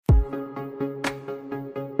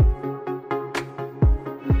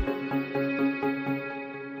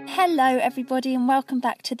Hello everybody and welcome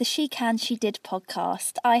back to the She Can, She Did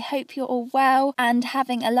podcast. I hope you're all well and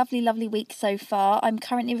having a lovely week so far. I'm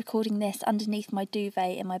currently recording this underneath my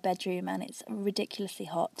duvet in my bedroom and it's ridiculously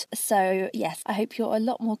hot. So yes, I hope you're a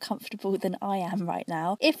lot more comfortable than I am right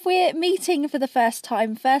now. If we're meeting for the first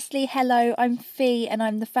time, firstly, hello, I'm Fee and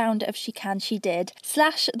I'm the founder of She Can, She Did, /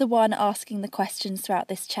 the one asking the questions throughout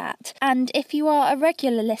this chat. And if you are a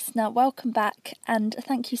regular listener, welcome back and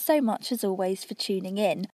thank you so much as always for tuning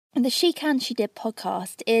in. The She Can, She Did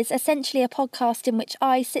podcast is essentially a podcast in which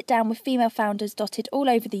I sit down with female founders dotted all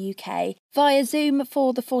over the UK via Zoom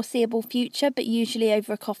for the foreseeable future, but usually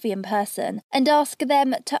over a coffee in person, and ask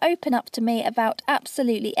them to open up to me about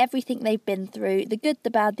absolutely everything they've been through, the good, the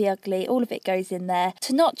bad, the ugly, all of it goes in there,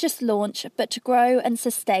 to not just launch, but to grow and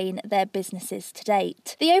sustain their businesses to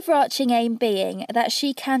date. The overarching aim being that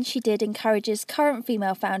She Can, She Did encourages current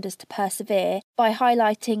female founders to persevere by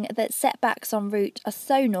highlighting that setbacks en route are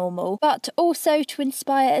so normal, but also to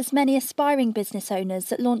inspire as many aspiring business owners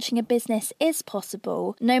that launching a business is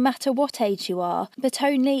possible, no matter what age you are, but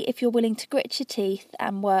only if you're willing to grit your teeth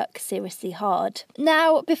and work seriously hard.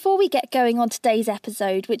 Now, before we get going on today's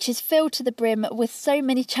episode, which is filled to the brim with so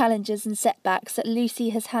many challenges and setbacks that Lucy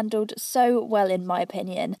has handled so well in my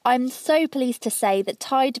opinion, I'm so pleased to say that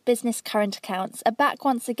Tide Business Current Accounts are back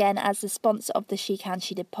once again as the sponsor of the She Can,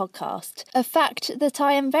 She Did podcast. A fact that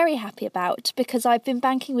I am very happy about because I've been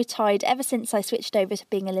banking with Tide ever since I switched over to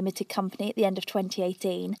being a limited company at the end of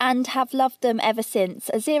 2018 and have loved them ever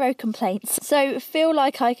since, zero complaints, so feel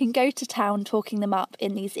like I can go to town talking them up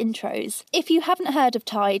in these intros. If you haven't heard of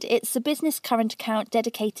Tide, it's a business current account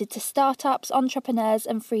dedicated to startups, entrepreneurs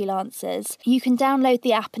and freelancers. You can download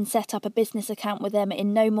the app and set up a business account with them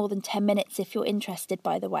in no more than 10 minutes if you're interested,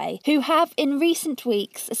 by the way, who have in recent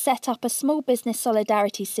weeks set up a small business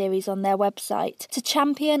solidarity series on their website to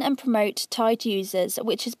champion and promote Tide users,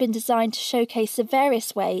 which has been designed to showcase the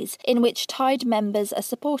various ways in which Tide members are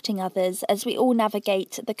supporting others as we all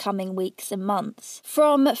navigate the coming weeks and months.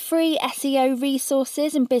 From free SEO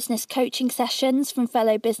resources and business coaching sessions from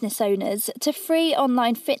fellow business owners to free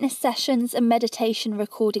online fitness sessions and meditation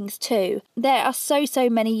recordings too. There are so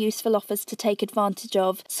many useful offers to take advantage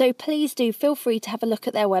of, so please do feel free to have a look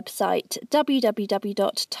at their website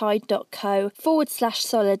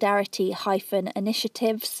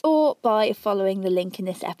www.tide.co/solidarity-initiatives or by following the link in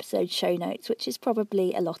this episode's show notes, which is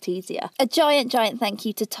probably a lot easier. A giant thank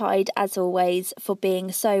you to Tide, as always, for being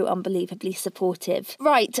so unbelievably supportive.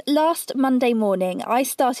 Right, last Monday morning, I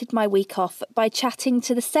started my week off by chatting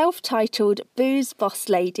to the self-titled booze boss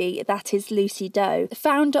lady that is Lucy Doe,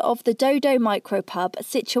 founder of the Dodo Micropub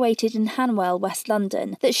situated in Hanwell, West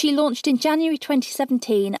London, that she launched in January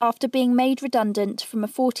 2017 after being made redundant from a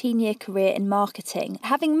 14-year career in marketing.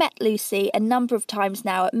 Having met Lucy a number of times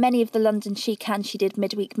now at many of the London She Can, She Did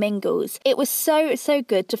midweek mingles, it was so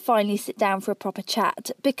good to finally sit down for a proper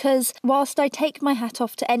chat because whilst I take my hat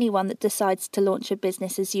off to anyone that decides to launch a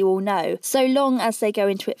business, as you all know, so long as they go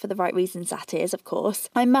into it for the right reasons, that is, of course,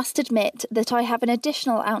 I must admit that I have an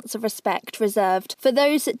additional ounce of respect reserved for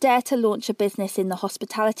those that dare to launch a business in the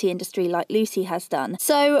hospitality industry like Lucy has done.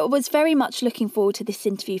 So was very much looking forward to this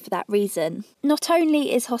interview for that reason. Not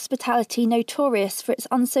only is hospitality notorious for its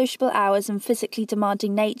unsociable hours and physically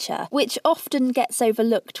demanding nature, which often gets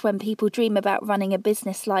overlooked when people dream about running a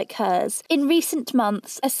business like hers, in recent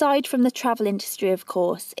months, aside from the travel industry of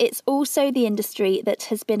course, it's also the industry that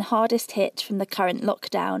has been hardest hit from the current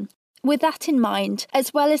lockdown. With that in mind,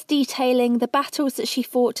 as well as detailing the battles that she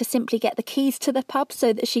fought to simply get the keys to the pub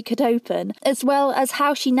so that she could open, as well as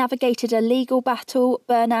how she navigated a legal battle,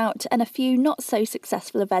 burnout, and a few not so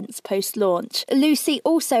successful events post-launch, Lucy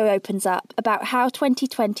also opens up about how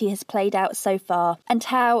 2020 has played out so far and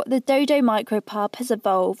how the Dodo Micropub has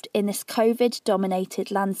evolved in this COVID-dominated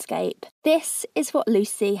landscape. This is what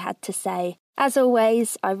Lucy had to say. As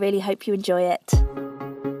always, I really hope you enjoy it.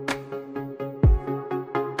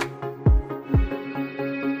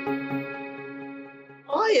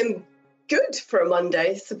 I am good for a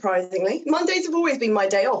Monday, surprisingly. Mondays have always been my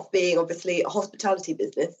day off, being obviously a hospitality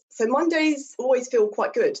business. So Mondays always feel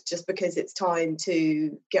quite good just because it's time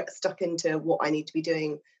to get stuck into what I need to be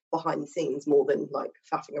doing behind the scenes more than like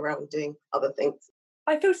faffing around doing other things.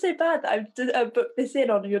 I feel so bad that I've booked this in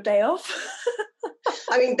on your day off.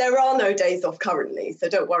 I mean, there are no days off currently, so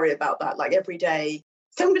don't worry about that. Like every day,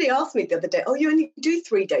 somebody asked me the other day, oh, you only do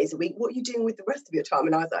 3 days a week. What are you doing with the rest of your time?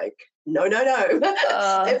 And I was like, no.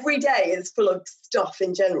 Every day is full of stuff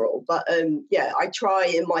in general. But yeah, I try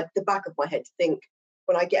in the back of my head to think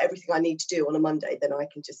when I get everything I need to do on a Monday, then I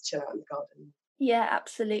can just chill out in the garden. Yeah,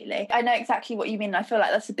 absolutely. I know exactly what you mean. I feel like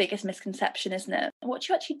that's the biggest misconception, isn't it? What do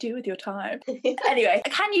you actually do with your time? Anyway,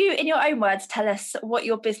 can you, in your own words, tell us what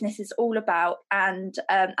your business is all about? And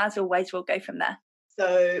as always, we'll go from there.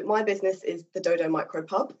 So my business is the Dodo Micro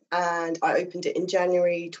Pub, and I opened it in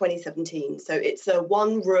January 2017. So it's a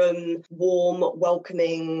one-room, warm,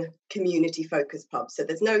 welcoming, community-focused pub. So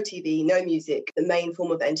there's no TV, no music. The main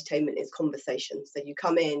form of entertainment is conversation. So you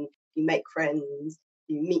come in, you make friends,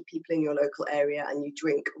 you meet people in your local area, and you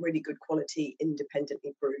drink really good quality,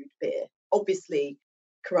 independently brewed beer. Obviously,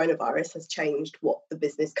 coronavirus has changed what the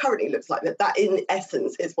business currently looks like, but that in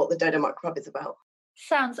essence is what the Dodo Micro Pub is about.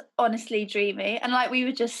 Sounds honestly dreamy. And like we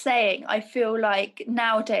were just saying, I feel like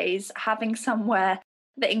nowadays having somewhere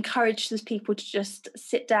that encourages people to just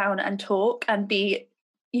sit down and talk and be,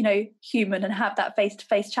 human and have that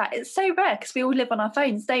face-to-face chat, it's so rare because we all live on our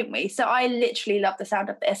phones, don't we? So I literally love the sound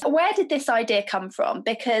of this. Where did this idea come from?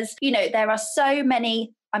 Because, there are so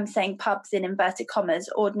many, I'm saying pubs in inverted commas,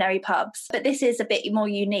 ordinary pubs, but this is a bit more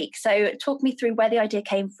unique. So talk me through where the idea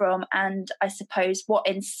came from, and I suppose what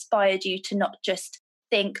inspired you to not just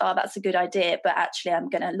think, oh, that's a good idea, but actually I'm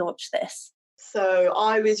going to launch this. So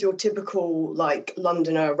I was your typical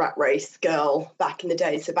Londoner rat race girl back in the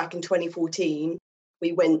day. So back in 2014,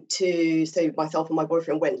 myself and my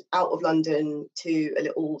boyfriend went out of London to a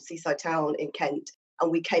little seaside town in Kent,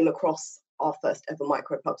 and we came across our first ever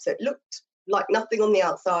micro pub. So it looked like nothing on the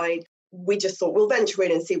outside. We just thought we'll venture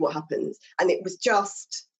in and see what happens. And it was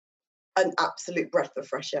just an absolute breath of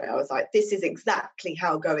fresh air. I was like, this is exactly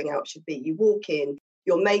how going out should be. You walk in,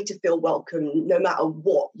 you're made to feel welcome no matter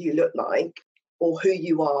what you look like or who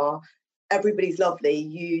you are. Everybody's lovely.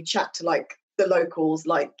 You chat to the locals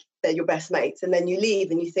like they're your best mates, and then you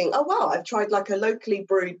leave and you think, oh wow, I've tried a locally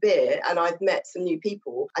brewed beer and I've met some new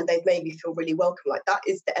people and they've made me feel really welcome. That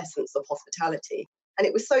is the essence of hospitality. And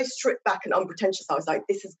it was so stripped back and unpretentious. I was like,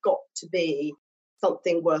 this has got to be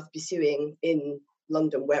something worth pursuing in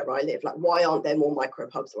London where I live. Why aren't there more micro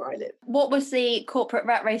pubs where I live? What was the corporate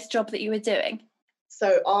rat race job that you were doing?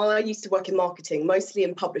 So I used to work in marketing, mostly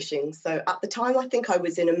in publishing. So at the time, I think I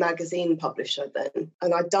was in a magazine publisher then,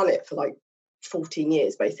 and I'd done it for 14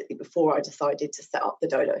 years, basically, before I decided to set up the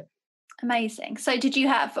Dodo. Amazing. So did you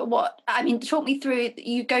have talk me through,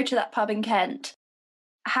 you go to that pub in Kent.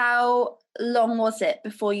 How long was it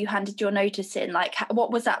before you handed your notice in?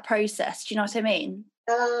 What was that process? Do you know what I mean?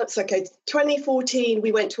 2014,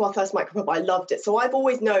 we went to our first micro pub. I loved it. So I've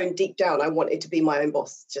always known deep down I wanted to be my own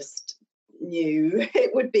boss, just knew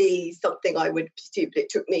it would be something I would pursue. But it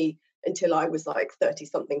took me until I was 30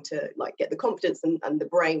 something to get the confidence and the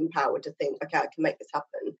brain power to think, okay, I can make this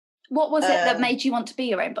happen. What was it that made you want to be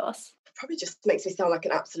your own boss? Probably just makes me sound like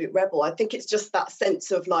an absolute rebel. I think it's just that sense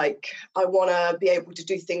of I want to be able to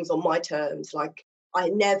do things on my terms. I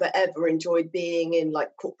never ever enjoyed being in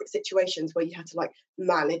corporate situations where you had to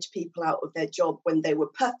manage people out of their job when they were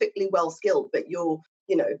perfectly well skilled, but you're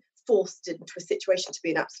forced into a situation to be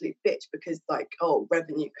an absolute bitch because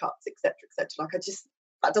revenue cuts, etc., etc.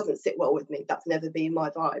 That doesn't sit well with me. That's never been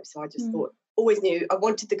my vibe. So I just thought, always knew I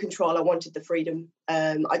wanted the control, I wanted the freedom.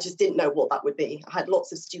 I just didn't know what that would be. I had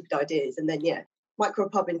lots of stupid ideas, and then micro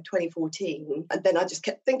pub in 2014, and then I just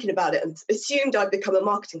kept thinking about it and assumed I'd become a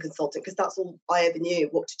marketing consultant because that's all I ever knew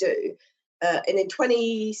what to do. And in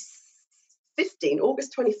 2015,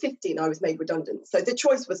 August 2015, I was made redundant. So the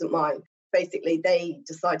choice wasn't mine. Basically, they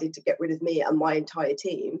decided to get rid of me and my entire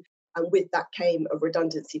team. And with that came a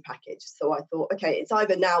redundancy package. So I thought, okay, it's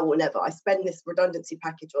either now or never. I spend this redundancy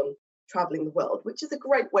package on traveling the world, which is a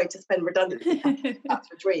great way to spend redundancy package. That's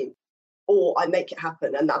a dream. Or I make it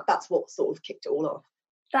happen. And that's what sort of kicked it all off.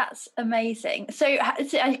 That's amazing. So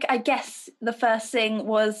I guess the first thing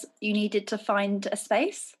was you needed to find a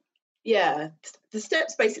space? Yeah, the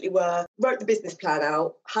steps basically were, wrote the business plan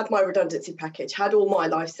out, had my redundancy package, had all my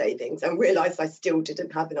life savings, and realised I still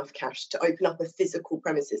didn't have enough cash to open up a physical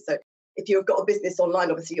premises. So if you've got a business online,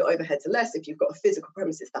 obviously your overheads are less. If you've got a physical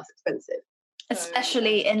premises, that's expensive.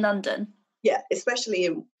 Especially in London. Yeah, especially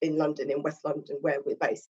in London, in West London, where we're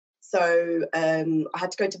based. So I had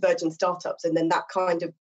to go to Virgin Startups, and then that kind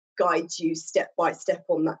of guides you step by step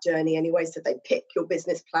on that journey anyway. So they pick your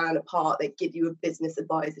business plan apart, they give you a business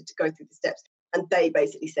advisor to go through the steps, and they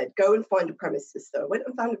basically said, go and find a premises. So I went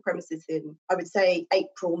and found a premises in, I would say,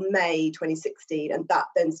 April, May 2016, and that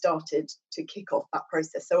then started to kick off that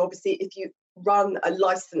process. So obviously, if you run a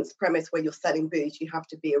licensed premise where you're selling booze, you have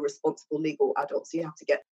to be a responsible legal adult. So you have to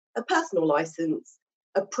get a personal license,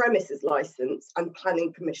 a premises licence and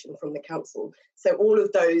planning permission from the council. So all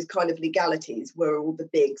of those kind of legalities were all the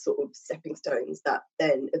big sort of stepping stones that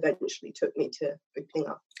then eventually took me to opening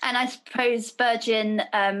up. And I suppose Virgin,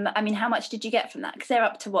 how much did you get from that? Because they're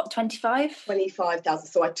up to what, 25? 25,000.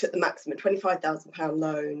 So I took the maximum £25,000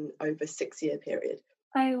 loan over a 6-year period.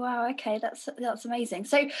 Oh, wow. Okay, that's amazing.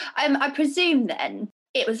 So I presume then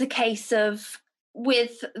it was a case of,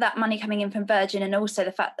 with that money coming in from Virgin and also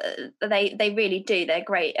the fact that they really do, they're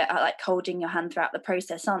great at like holding your hand throughout the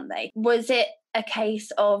process, aren't they? Was it a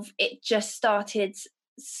case of it just started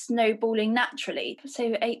snowballing naturally? So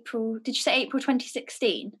did you say April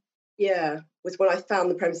 2016? Yeah, was when I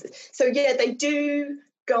found the premises. So yeah, they do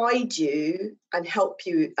guide you and help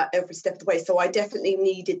you at every step of the way. So I definitely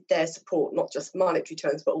needed their support, not just monetary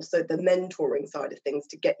terms, but also the mentoring side of things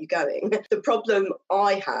to get you going. The problem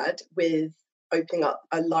I had with opening up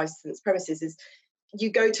a licensed premises is you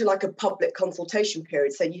go to like a public consultation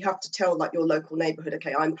period. So you have to tell like your local neighbourhood,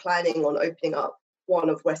 okay, I'm planning on opening up one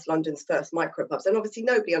of West London's first micropubs. And obviously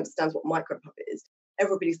nobody understands what micropub is.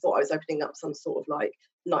 Everybody thought I was opening up some sort of like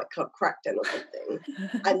nightclub crackdown or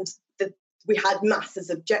something. And we had masses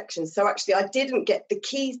of objections. So actually I didn't get the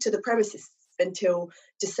keys to the premises until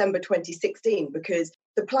December 2016 because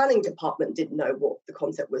the planning department didn't know what the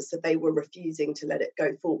concept was, so they were refusing to let it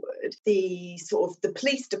go forward. The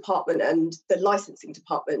police department and the licensing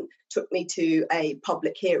department took me to a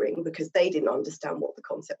public hearing because they didn't understand what the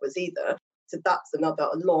concept was either. So that's another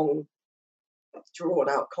long, drawn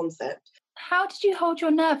out concept. How did you hold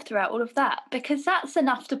your nerve throughout all of that? Because that's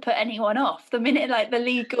enough to put anyone off. The minute like the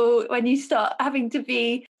legal, when you start having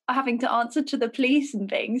to answer to the police and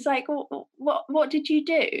things, like what did you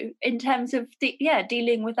do in terms of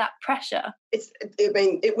dealing with that pressure?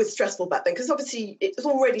 It was stressful back then because obviously it was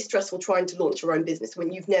already stressful trying to launch your own business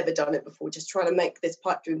when you've never done it before, just trying to make this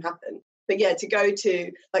pipe dream happen. But yeah, to go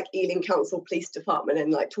to like Ealing Council Police Department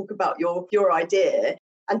and like talk about your idea,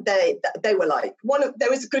 and they were like, there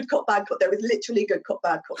was a good cop, bad cop. There was literally good cop,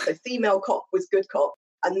 bad cop. So female cop was good cop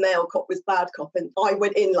and male cop was bad cop. And I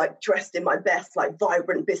went in like dressed in my best, like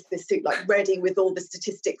vibrant business suit, like ready with all the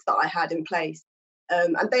statistics that I had in place.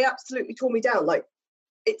 And they absolutely tore me down. Like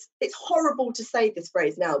it's horrible to say this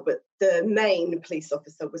phrase now, but the main police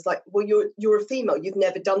officer was like, well, you're a female, you've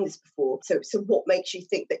never done this before. So what makes you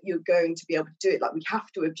think that you're going to be able to do it? Like we have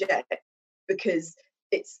to object because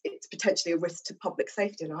it's potentially a risk to public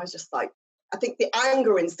safety. And I was just like, I think the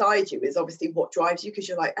anger inside you is obviously what drives you because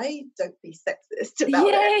you're like, A, don't be sexist about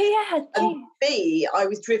it. Yeah. And B, I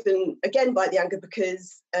was driven again by the anger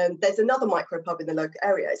because there's another micropub in the local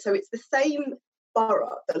area. So it's the same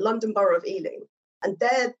borough, the London Borough of Ealing, and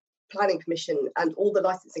their planning permission and all the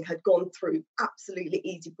licensing had gone through absolutely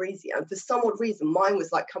easy breezy. And for some odd reason, mine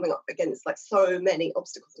was like coming up against like so many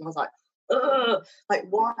obstacles. And I was like, ugh, like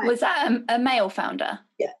why? Was that a male founder?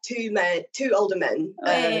 Yeah, two older men.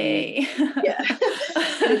 Hey. Yeah.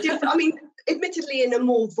 Admittedly in a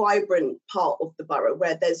more vibrant part of the borough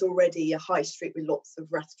where there's already a high street with lots of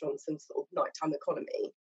restaurants and sort of nighttime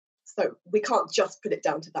economy. So we can't just put it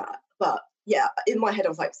down to that. But yeah, in my head I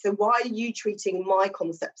was like, so why are you treating my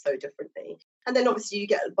concept so differently? And then obviously you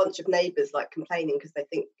get a bunch of neighbours like complaining because they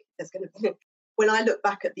think there's going to be... When I look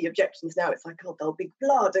back at the objections now, it's like, oh, there'll be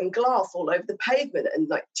blood and glass all over the pavement and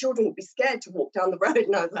like children will be scared to walk down the road.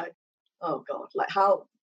 And I was like, oh God, like how?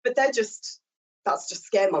 But that's just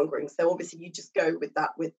scaremongering. So obviously you just go with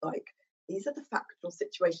that with like, these are the factual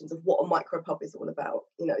situations of what a micropub is all about.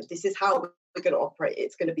 You know, this is how we're going to operate.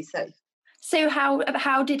 It's going to be safe. So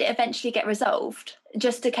how did it eventually get resolved?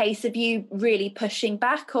 Just a case of you really pushing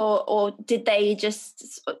back, or did they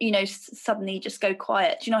just, suddenly just go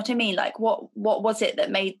quiet? Do you know what I mean? Like what was it that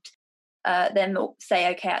made them say,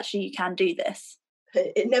 okay, actually you can do this?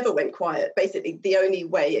 It never went quiet. Basically, the only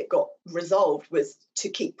way it got resolved was to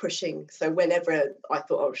keep pushing. So whenever I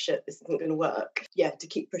thought, oh shit, this isn't going to work, to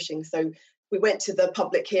keep pushing. So we went to the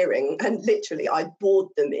public hearing and literally I bored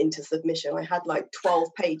them into submission. I had like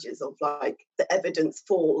 12 pages of like the evidence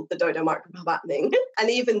for the Dodo micropub happening. And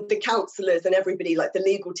even the councillors and everybody, like the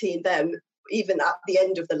legal team, them, even at the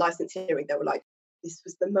end of the licence hearing, they were like, this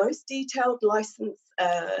was the most detailed licence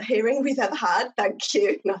hearing we've ever had. Thank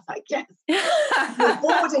you. And I was like, yes, we're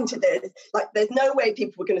bored into this. Like, there's no way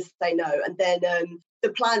people were going to say no. And then the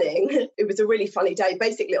planning, it was a really funny day.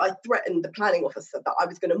 Basically, I threatened the planning officer that I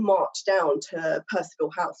was going to march down to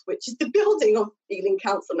Percival House, which is the building of Ealing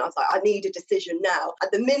Council. And I was like, I need a decision now.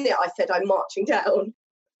 At the minute I said I'm marching down,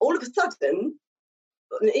 all of a sudden,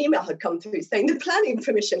 an email had come through saying the planning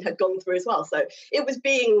permission had gone through as well. So it was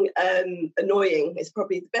being annoying is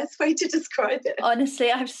probably the best way to describe it.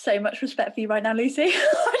 Honestly, I have so much respect for you right now, Lucy.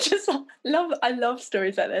 I love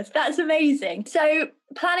stories like this. That's amazing. So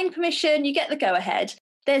planning permission, you get the go ahead.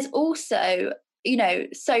 There's also,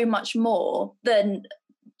 so much more than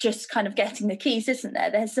just kind of getting the keys, isn't there?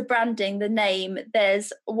 There's the branding, the name,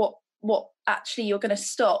 there's what actually you're going to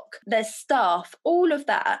stock, there's staff, all of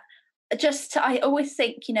that. I always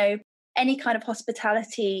think, any kind of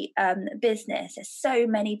hospitality business, there's so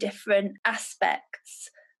many different aspects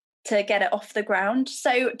to get it off the ground.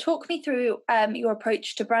 So talk me through your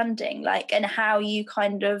approach to branding, and how you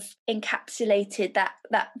kind of encapsulated that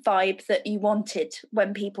vibe that you wanted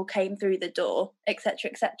when people came through the door,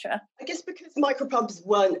 etc., etc. I guess because micropubs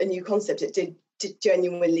weren't a new concept, it did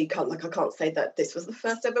genuinely come, I can't say that this was the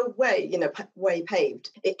first ever way paved.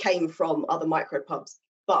 It came from other micropubs,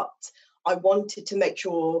 but I wanted to make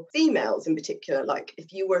sure females in particular,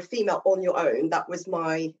 if you were a female on your own, that was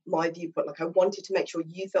my viewpoint. I wanted to make sure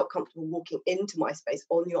you felt comfortable walking into my space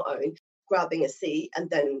on your own, grabbing a seat and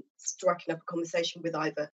then striking up a conversation with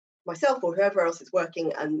either myself or whoever else is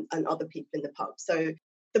working and other people in the pub. So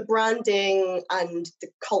the branding and the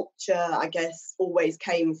culture, I guess, always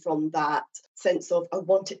came from that sense of I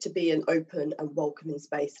want it to be an open and welcoming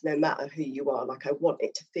space, no matter who you are. I want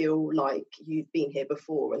it to feel like you've been here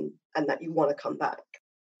before and that you want to come back.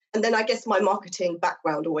 And then I guess my marketing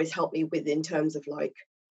background always helped me with in terms of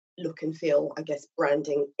look and feel, I guess,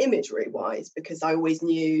 branding imagery wise, because I always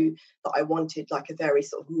knew that I wanted a very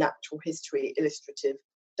sort of natural history illustrative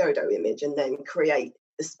dodo image and then create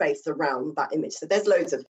the space around that image. So there's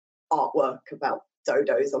loads of artwork about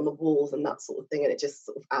dodos on the walls and that sort of thing, and it just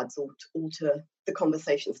sort of adds all to the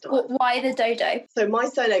conversation style. Why the dodo? So my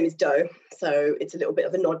surname is Doe, so it's a little bit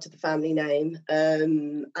of a nod to the family name,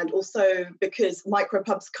 and also because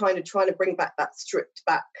micropubs kind of trying to bring back that stripped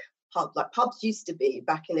back pub. Pubs used to be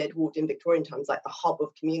back in Edwardian Victorian times the hub of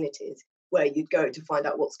communities where you'd go to find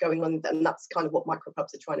out what's going on, and that's kind of what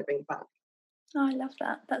micropubs are trying to bring back. Oh, I love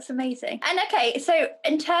that. That's amazing. And okay, so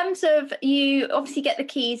in terms of, you obviously get the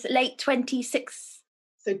keys late 26.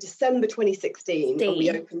 So December 2016, and we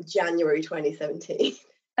opened January 2017.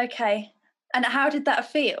 Okay. And how did that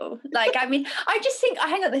feel? I just think,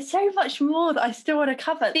 hang on, there's so much more that I still want to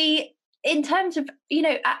cover. In terms of,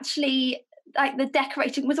 actually, the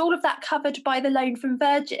decorating, was all of that covered by the loan from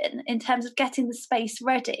Virgin in terms of getting the space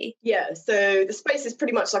ready? Yeah, so the space is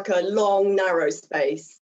pretty much a long, narrow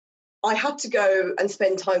space. I had to go and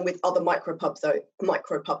spend time with other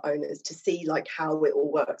micropub owners to see how it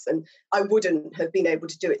all works, and I wouldn't have been able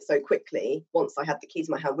to do it so quickly once I had the keys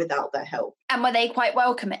in my hand without their help. And were they quite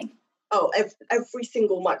welcoming? Oh, every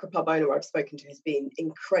single micropub owner I've spoken to has been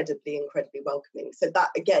incredibly, incredibly welcoming. So that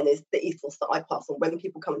again is the ethos that I pass on when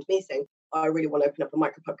people come to me saying, I really want to open up a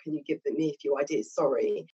micropub, can you give me a few ideas?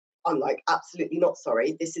 Sorry. I'm absolutely not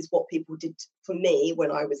sorry. This is what people did for me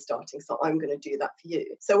when I was starting, so I'm going to do that for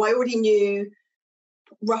you. So I already knew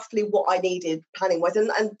roughly what I needed planning-wise.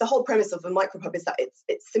 And the whole premise of a micropub is that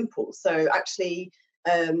it's simple. So actually,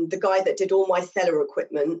 the guy that did all my cellar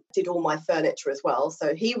equipment did all my furniture as well.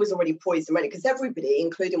 So he was already poised and ready, because everybody,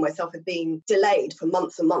 including myself, had been delayed for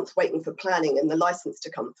months and months waiting for planning and the license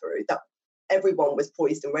to come through. That everyone was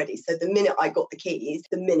poised and ready. So the minute I got the keys,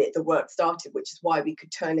 the minute the work started, which is why we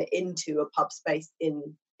could turn it into a pub space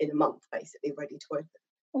in a month, basically ready to open.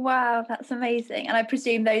 Wow, that's amazing. And I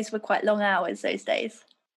presume those were quite long hours those days.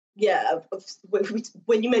 Yeah,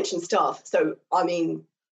 when you mentioned staff, so I mean,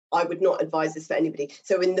 I would not advise this for anybody.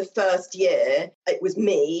 So in the first year, it was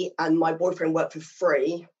me and my boyfriend worked for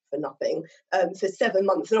free, for nothing, for 7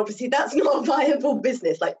 months. And obviously that's not a viable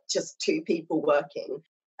business, just two people working.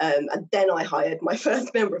 And then I hired my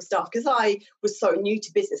first member of staff because I was so new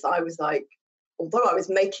to business. I was although I was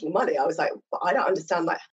making money, I was I don't understand,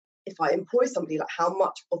 if I employ somebody, how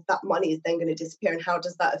much of that money is then going to disappear and how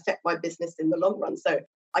does that affect my business in the long run? So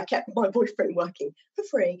I kept my boyfriend working for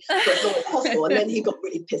free for as long as possible. And then he got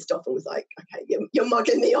really pissed off and was like, okay, you're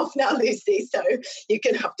mugging me off now, Lucy, so you're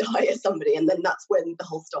going to have to hire somebody. And then that's when the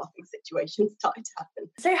whole staffing situation started to happen.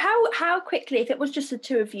 So how quickly, if it was just the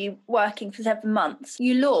two of you working for 7 months,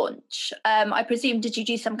 you launch? I presume, did you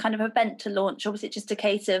do some kind of event to launch, or was it just a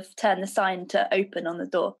case of turn the sign to open on the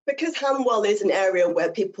door? Because Hanwell is an area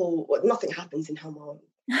where nothing happens in Hanwell.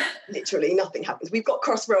 Literally nothing happens. We've got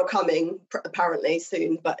Crossrail coming apparently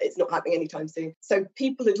soon, but it's not happening anytime soon. So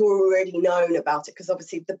people had already known about it because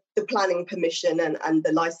obviously the planning permission and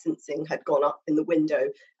the licensing had gone up in the window,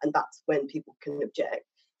 and that's when people can object.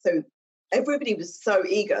 So everybody was so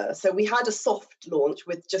eager. So we had a soft launch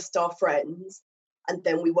with just our friends, And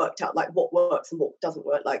then we worked out like what works and what doesn't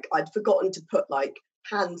work. Like I'd forgotten to put like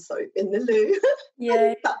hand soap in the loo.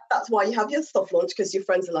 Yeah. That's why you have your soft launch, because your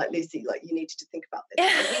friends are like, Lucy, like you needed to think about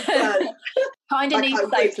this. Kind of need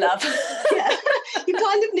soap, love. Yeah, you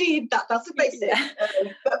kind of need that. That's a basic. Yeah.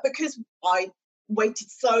 But because I waited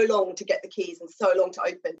so long to get the keys and so long to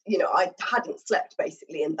open, I hadn't slept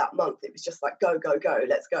basically in that month. It was just like, go,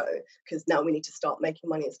 let's go. Because now we need to start making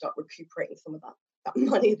money and start recuperating some of that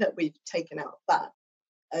money that we've taken out of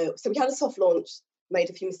that. So we had a soft launch, made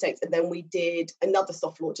a few mistakes, and then we did another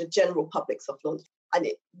soft launch, a general public soft launch, and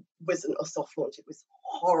it wasn't a soft launch. It was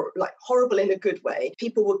horrible in a good way.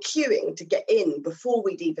 People were queuing to get in before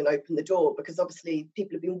we'd even opened the door, because obviously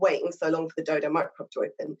people have been waiting so long for the Dodo Micro to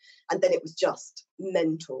open, and then it was just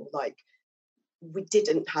mental. Like we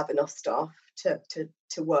didn't have enough staff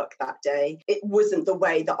to work that day. It wasn't the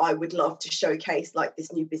way that I would love to showcase like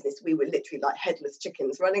this new business. We were literally like headless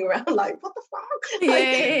chickens running around like, what the fuck?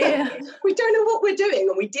 Yeah. We don't know what we're doing,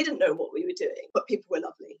 and we didn't know what we were doing, but people were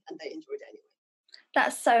lovely and they enjoyed it anyway.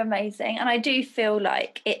 That's so amazing. And I do feel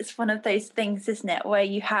like it's one of those things, isn't it, where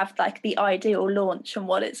you have like the ideal launch and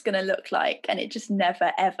what it's going to look like, and it just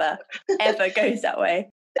never, ever, ever goes that way.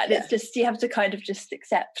 And it's just, you have to kind of just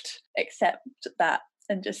accept that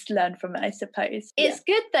and just learn from it, I suppose. Yeah. It's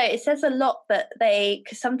good though. It says a lot that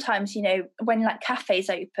because sometimes, when like cafes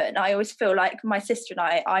open, I always feel like my sister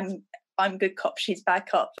and I'm good cop, she's bad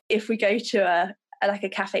cop. If we go to a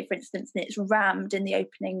cafe, for instance, and it's rammed in the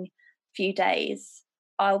opening few days,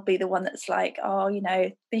 I'll be the one that's like, oh,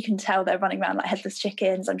 you can tell they're running around like headless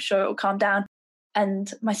chickens. I'm sure it'll calm down.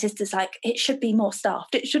 And my sister's like, it should be more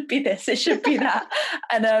staffed. It should be this. It should be that.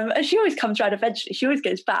 And she always comes around eventually. She always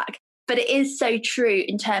goes back. But it is so true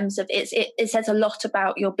in terms of it says a lot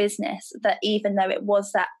about your business, that even though it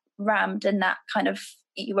was that rammed and that kind of,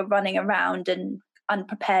 you were running around and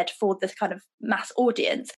unprepared for this kind of mass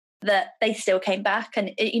audience, that they still came back.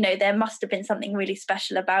 And, there must have been something really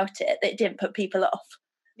special about it that didn't put people off.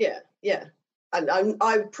 Yeah. And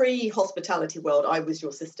I'm pre-hospitality world, I was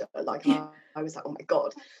your sister. Like, I was like, oh my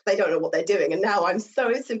God, they don't know what they're doing. And now I'm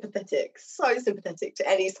so sympathetic to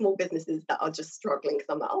any small businesses that are just struggling. Because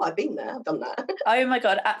I'm like, oh, I've been there, I've done that. Oh my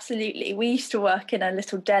God, absolutely. We used to work in a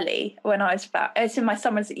little deli when I was in my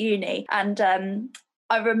summers at uni. And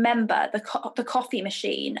I remember the coffee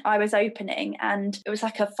machine I was opening, and it was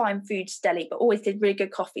like a fine foods deli, but always did really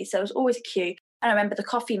good coffee. So it was always a queue. And I remember the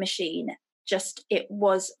coffee machine, it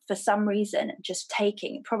was for some reason just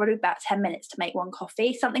taking probably about 10 minutes to make one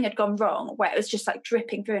coffee. Something had gone wrong where it was just like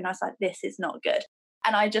dripping through, and I was like, this is not good.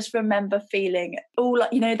 And I just remember feeling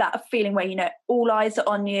that feeling where, all eyes are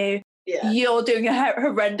on you. Yeah. You're doing a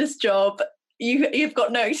horrendous job. You've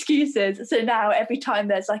got no excuses. So now every time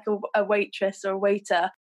there's like a waitress or a waiter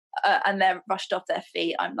and they're rushed off their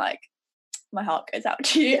feet, I'm like, my heart goes out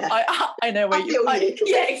to you. Yeah. I know where you are.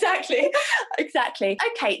 Yeah, exactly.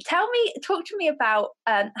 Okay, talk to me about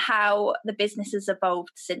how the business has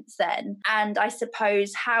evolved since then, and I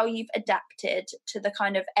suppose how you've adapted to the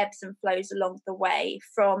kind of ebbs and flows along the way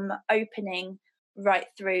from opening right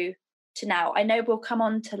through to now. I know we'll come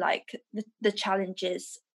on to like the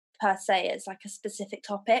challenges per se as like a specific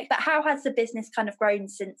topic, but how has the business kind of grown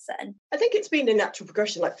since then? I think it's been a natural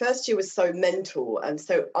progression. Like first year was so mental and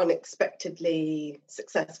so unexpectedly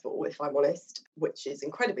successful, if I'm honest, which is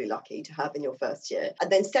incredibly lucky to have in your first year.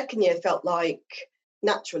 And then second year felt like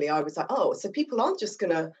naturally I was like, oh, so people aren't just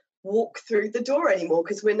going to walk through the door anymore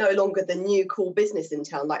because we're no longer the new cool business in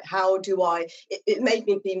town. Like how do it made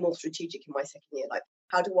me be more strategic in my second year. Like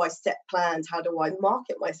how do I set plans? How do I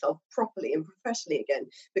market myself properly and professionally again?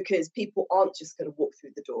 Because people aren't just going to walk through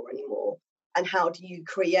the door anymore. And how do you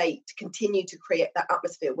continue to create that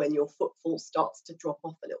atmosphere when your footfall starts to drop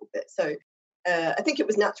off a little bit? So I think it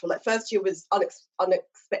was natural. Like first year was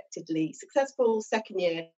unexpectedly successful. Second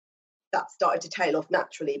year, that started to tail off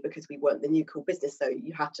naturally because we weren't the new cool business. So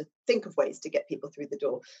you had to think of ways to get people through the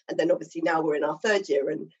door. And then obviously now we're in our third year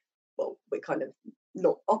and, well, we're kind of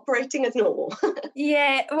not operating as normal.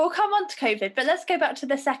 Yeah, we'll come on to COVID, but let's go back to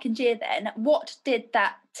the second year then. What did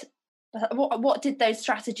those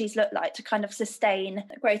strategies look like to kind of sustain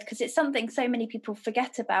growth? Because it's something so many people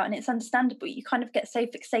forget about, and it's understandable. You kind of get so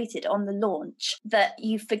fixated on the launch that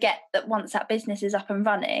you forget that once that business is up and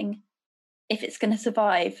running, if it's going to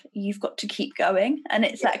survive, you've got to keep going. And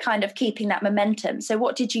it's that kind of keeping that momentum. So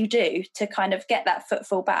what did you do to kind of get that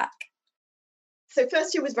footfall back? So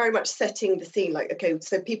first year was very much setting the scene, like, okay,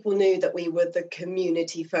 so people knew that we were the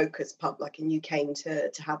community-focused pub, like, and you came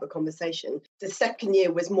to have a conversation. The second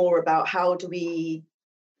year was more about how do we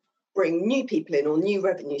bring new people in or new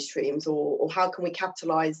revenue streams, or how can we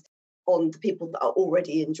capitalise on the people that are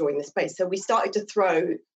already enjoying the space. So we started to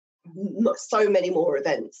throw so many more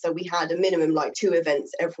events. So we had a minimum like 2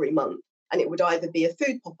 events every month, and it would either be a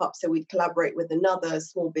food pop-up, so we'd collaborate with another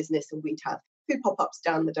small business and we'd have food pop-ups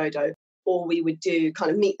down the Dodo, or we would do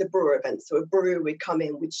kind of meet the brewer events. So a brewer would come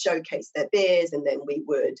in, would showcase their beers, and then we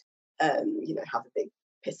would have a big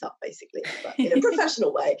piss up basically, but in a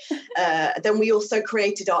professional way. Then we also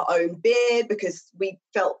created our own beer because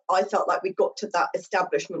I felt like we got to that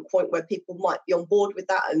establishment point where people might be on board with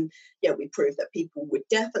that, and we proved that people were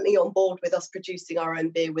definitely on board with us producing our own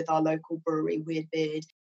beer with our local brewery Weirdbeard.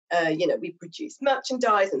 We produced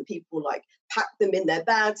merchandise, and people like packed them in their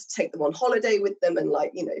bags, take them on holiday with them, and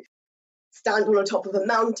stand on top of a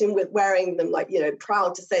mountain with wearing them,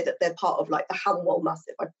 proud to say that they're part of like the Hanwell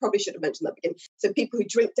Massive. I probably should have mentioned that beginning. So people who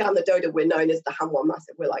drink down the Dodo, we're known as the Hanwell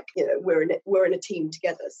Massive. We're like, we're in a team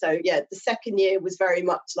together. So the second year was very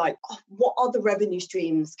much like, what other revenue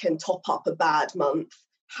streams can top up a bad month?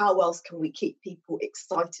 How else can we keep people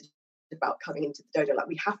excited about coming into the Dodo? Like,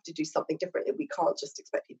 we have to do something differently. We can't just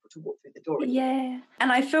expect people to walk through the door anymore. Yeah. And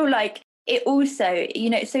I feel like it also,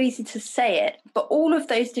 it's so easy to say it, but all of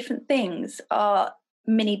those different things are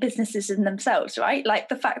mini businesses in themselves, right? Like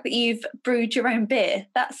the fact that you've brewed your own beer,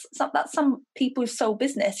 that's some people's sole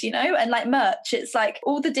business, and like merch, it's like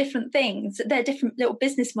all the different things, they're different little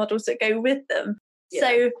business models that go with them. Yeah.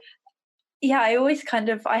 So I always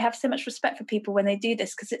I have so much respect for people when they do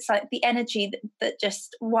this, because it's like the energy that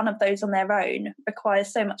just one of those on their own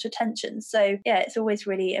requires so much attention. So it's always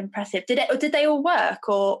really impressive. Did they all work,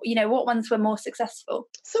 or what ones were more successful?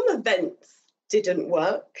 Some events didn't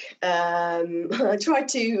work. I tried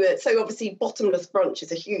to, so obviously bottomless brunch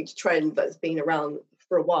is a huge trend that's been around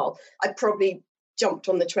for a while. I probably jumped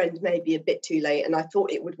on the trend maybe a bit too late, and I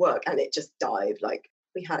thought it would work, and it just dived. Like,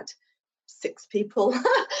 we had 6 people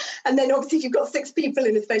and then obviously if you've got 6 people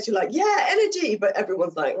in a space, you're like, energy, but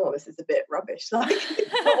everyone's like, oh, this is a bit rubbish, like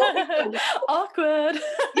awkward.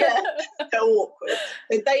 So awkward.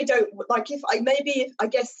 They don't like, if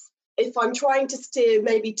I'm trying to steer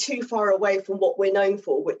maybe too far away from what we're known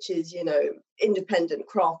for, which is independent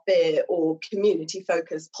craft beer or community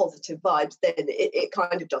focused positive vibes, then it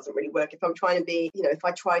kind of doesn't really work. If I'm trying to be, if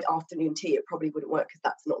I tried afternoon tea, it probably wouldn't work, because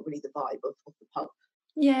that's not really the vibe of the pub.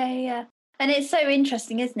 Yeah. And it's so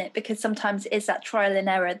interesting, isn't it? Because sometimes it is that trial and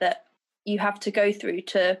error that you have to go through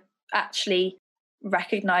to actually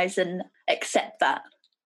recognise and accept that.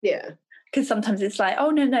 Yeah. Because sometimes it's like, oh,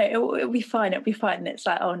 no, it'll be fine. And it's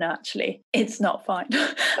like, oh, no, actually, it's not fine.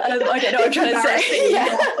 I don't know what I'm trying to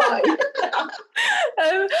say.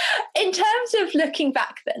 In terms of looking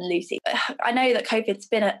back then, Lucy, I know that COVID's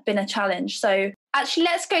been a challenge. So actually,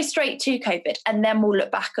 let's go straight to COVID, and then we'll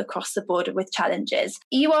look back across the border with challenges.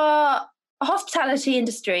 Hospitality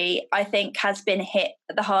industry, I think, has been hit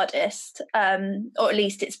the hardest, or at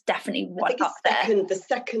least it's definitely one up there. The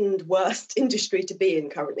second worst industry to be in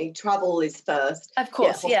currently. Travel is first. Of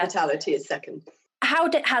course, hospitality is second. How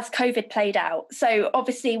has COVID played out? So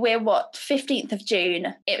obviously we're 15th of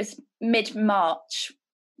June. It was mid-March,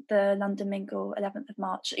 the London Mingle, 11th of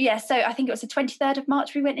March. Yeah, so I think it was the 23rd of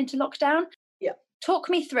March we went into lockdown. Yeah. Talk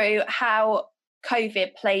me through how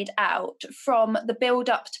COVID played out from the build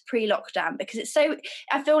up to pre-lockdown, because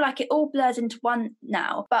I feel like it all blurs into one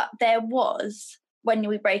now, but there was, when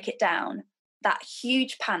we break it down, that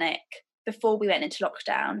huge panic before we went into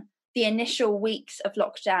lockdown, the initial weeks of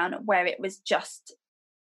lockdown where it was just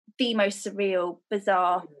the most surreal,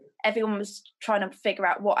 bizarre, everyone was trying to figure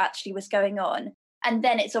out what actually was going on. And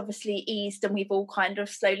then it's obviously eased, and we've all kind of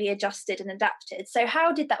slowly adjusted and adapted. So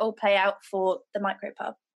how did that all play out for the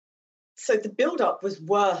micropub? So the build-up was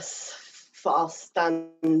worse for us than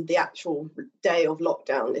the actual day of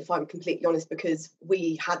lockdown, if I'm completely honest, because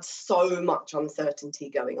we had so much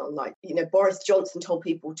uncertainty going on. Like, Boris Johnson told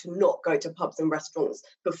people to not go to pubs and restaurants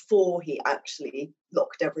before he actually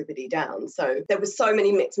locked everybody down. So there was so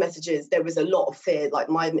many mixed messages. There was a lot of fear. Like,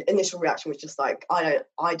 my initial reaction was just like, I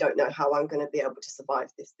don't know how I'm going to be able to survive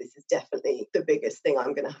this. This is definitely the biggest thing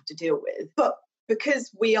I'm going to have to deal with. But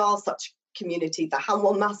because we are such community, the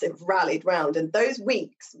Hanwell Massive rallied round, and those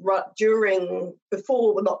weeks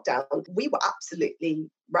before lockdown, we were absolutely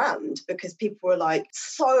rammed, because people were like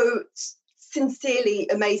so sincerely,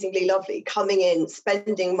 amazingly lovely, coming in,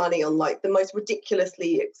 spending money on like the most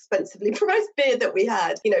ridiculously expensively priced beer that we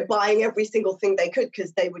had, buying every single thing they could,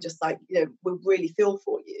 because they were just like, we really feel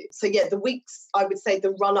for you. So the weeks, I would say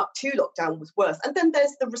the run up to lockdown was worse. And then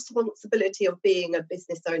there's the responsibility of being a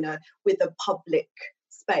business owner with a public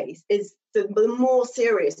space. Is the more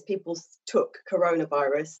serious people took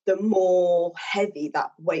coronavirus, the more heavy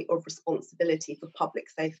that weight of responsibility for public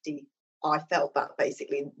safety I felt that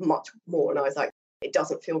basically much more. And I was like, it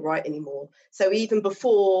doesn't feel right anymore. So even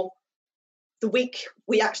before the week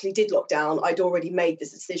we actually did lock down, I'd already made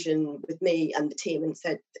this decision with me and the team and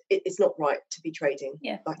said, it's not right to be trading.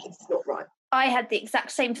 Yeah. Like, it's not right. I had the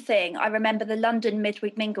exact same thing. I remember the London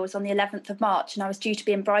midweek mingle was on the 11th of March and I was due to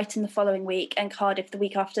be in Brighton the following week and Cardiff the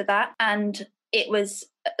week after that. And it was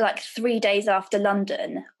like 3 days after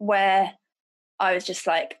London where I was just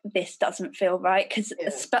like, this doesn't feel right, because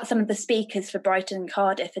some of the speakers for Brighton and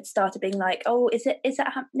Cardiff had started being like, oh, is it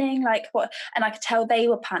happening? Like, what? And I could tell they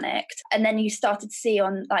were panicked. And then you started to see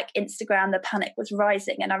on like Instagram, the panic was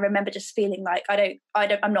rising. And I remember just feeling like,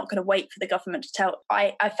 I'm not going to wait for the government to tell.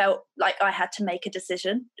 I felt like I had to make a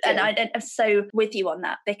decision. And I'm so with you on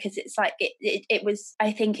that, because it's like, it was,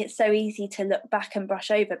 I think it's so easy to look back and brush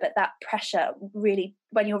over, but that pressure really,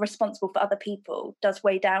 when you're responsible for other people, does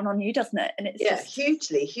weigh down on you, doesn't it? And it's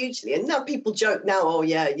hugely. And now people joke now, oh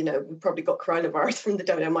yeah, we probably got coronavirus from the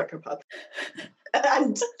Dodo Micropub.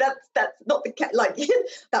 And that's not the case. Like,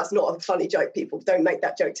 that's not a funny joke, people. Don't make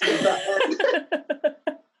that joke to me.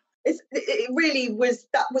 But it really was,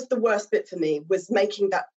 that was the worst bit for me, was making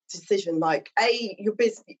that decision. Like, your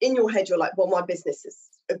business, in your head, you're like, well, my business is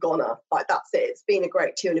a goner. Like, that's it. It's been a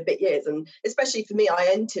great 2 and a bit years. And especially for me,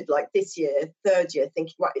 I entered like this year, third year,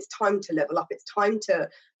 thinking, right, it's time to level up. It's time to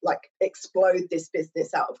like explode this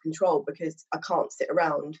business out of control, because I can't sit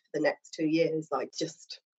around for the next 2 years, like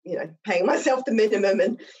just, paying myself the minimum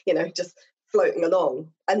and, just floating along.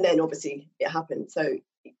 And then obviously it happened. So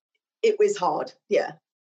it was hard. Yeah.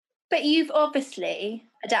 But you've obviously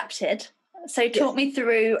adapted. So talk me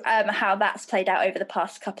through how that's played out over the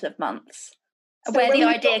past couple of months, so where the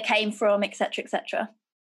idea came from, etc., etc.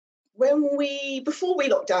 Before we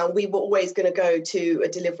locked down, we were always going to go to a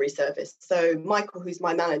delivery service. So Michael, who's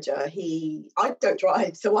my manager, I don't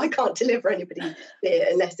drive, so I can't deliver anybody there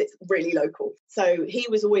unless it's really local. So he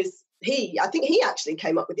was always, I think he actually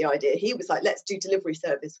came up with the idea. He was like, let's do delivery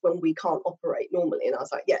service when we can't operate normally. And I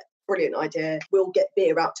was like, yeah, brilliant idea. We'll get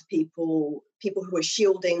beer out to people who are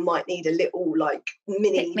shielding might need a little like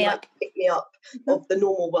mini pick me up of the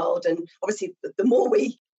normal world. And obviously the more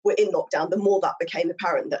we were in lockdown, the more that became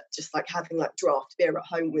apparent that just like having like draft beer at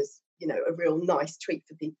home was, a real nice treat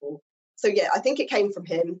for people. So yeah, I think it came from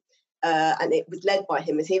him. And it was led by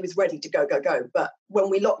him, as he was ready to go. But when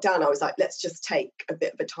we locked down, I was like, let's just take a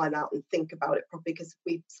bit of a time out and think about it properly, because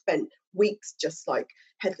we spent weeks just like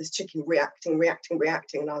headless chicken, reacting.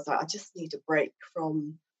 And I was like, I just need a break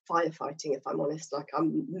from firefighting, if I'm honest. Like,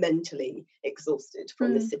 I'm mentally exhausted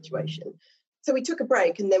from this situation. So we took a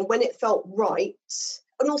break, and then when it felt right,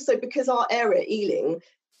 and also because our area, Ealing,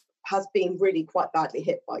 has been really quite badly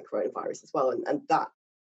hit by coronavirus as well, and that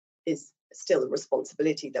is still a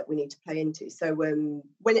responsibility that we need to play into. So when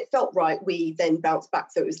it felt right, we then bounced back.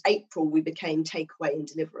 So it was April, we became takeaway and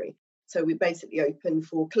delivery. So we basically opened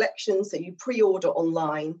for collection. So you pre-order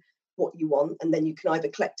online what you want, and then you can either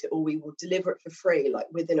collect it or we will deliver it for free, like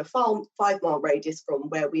within a 5-mile radius from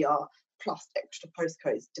where we are, plus extra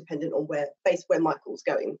postcodes dependent on where Michael's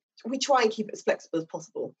going. We try and keep it as flexible as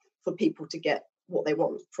possible for people to get what they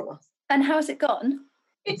want from us. And how's it gone?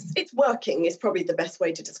 It's working is probably the best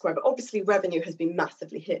way to describe it. Obviously, revenue has been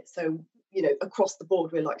massively hit. So, across the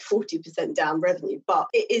board, we're like 40% down revenue, but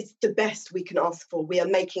it is the best we can ask for. We are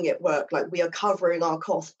making it work. Like, we are covering our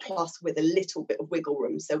costs plus with a little bit of wiggle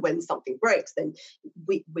room. So when something breaks, then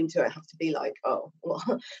we don't have to be like, oh,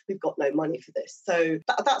 well, we've got no money for this. So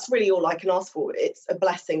that's really all I can ask for. It's a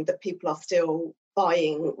blessing that people are still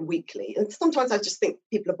buying weekly, and sometimes I just think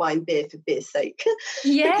people are buying beer for beer's sake.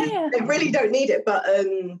 Yeah. They really don't need it, but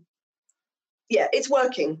yeah, it's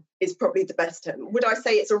working is probably the best term. Would I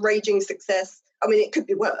say it's a raging success? I mean, it could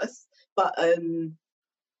be worse, but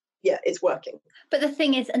yeah, it's working. But the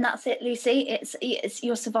thing is, and that's it, Lucy, it's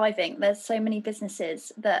you're surviving. There's so many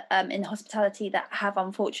businesses that in hospitality that have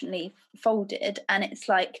unfortunately folded, and it's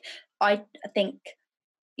like, I think,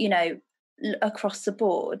 across the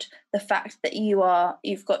board, the fact that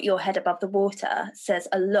you've got your head above the water says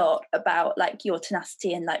a lot about like your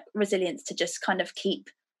tenacity and like resilience to just kind of keep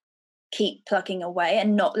plugging away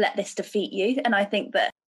and not let this defeat you. And I think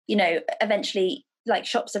that eventually, like,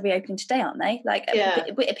 shops are reopening today, aren't they? Like, yeah.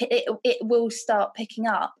 it will start picking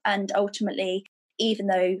up, and ultimately, even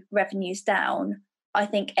though revenue's down, I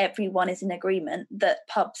think everyone is in agreement that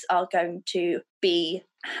pubs are going to be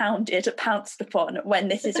hounded, pounced upon when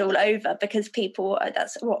this is all over, because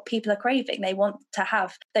that's what people are craving. They want to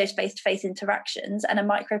have those face-to-face interactions, and a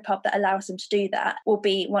micro pub that allows them to do that will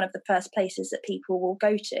be one of the first places that people will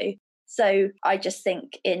go to. So I just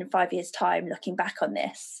think in 5 years' time, looking back on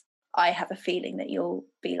this, I have a feeling that you'll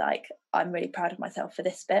be like, I'm really proud of myself for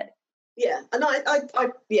this bit. Yeah, and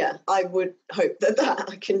I would hope that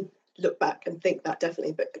I can look back and think that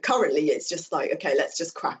definitely. But currently, it's just like, okay, let's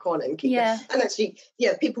just crack on and keep it. And actually,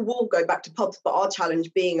 people will go back to pubs, but our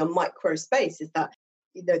challenge being a micro space is that,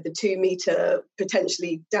 the 2 meter,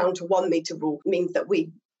 potentially down to 1 meter rule means that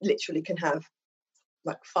we literally can have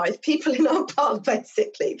like 5 people in our pub,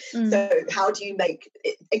 basically. So how do you make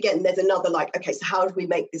it, again, there's another like, okay, so how do we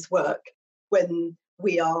make this work when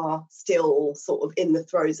we are still sort of in the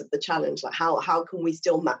throes of the challenge? Like how can we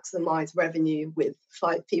still maximize revenue with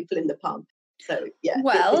 5 people in the pub? So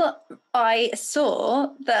well, I saw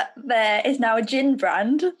that there is now a gin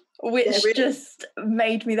brand which just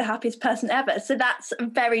made me the happiest person ever. So that's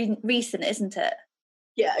very recent, isn't it?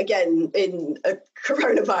 Yeah, again, in a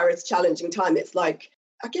coronavirus challenging time, it's like,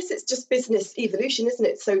 I guess it's just business evolution, isn't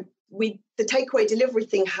it? So the takeaway delivery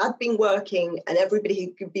thing had been working and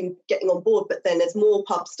everybody had been getting on board, but then as more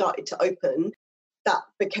pubs started to open, that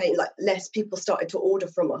became like less people started to order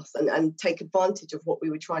from us and take advantage of what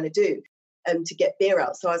we were trying to do to get beer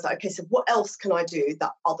out. So I was like, okay, so what else can I do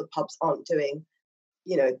that other pubs aren't doing?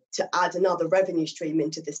 To add another revenue stream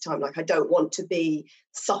into this time. Like, I don't want to be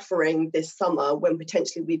suffering this summer when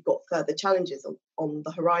potentially we've got further challenges on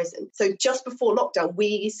the horizon. So just before lockdown,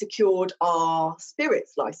 we secured our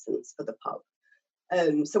spirits license for the pub.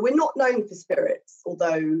 So we're not known for spirits,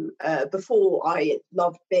 although before I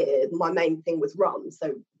loved beer, my main thing was rum.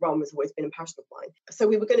 So rum has always been a passion of mine. So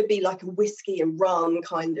we were going to be like a whiskey and rum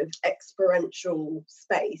kind of experiential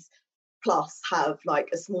space, plus have like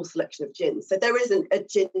a small selection of gin. So there is a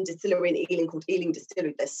gin distillery in Ealing called Ealing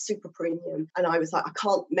Distillery. They're super premium. And I was like, I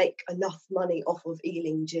can't make enough money off of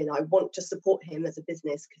Ealing gin. I want to support him as a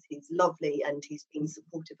business because he's lovely and he's been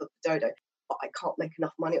supportive of the Dodo, but I can't make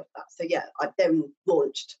enough money off that. So I then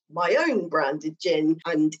launched my own branded gin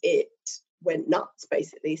and it went nuts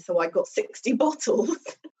basically. So I got 60 bottles.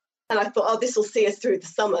 And I thought, this will see us through the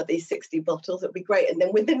summer, these 60 bottles, it'll be great. And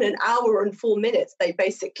then within an hour and 4 minutes, they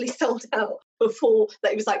basically sold out before,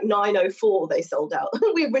 it was like 9:04 they sold out.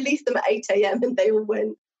 We released them at 8 a.m. and they all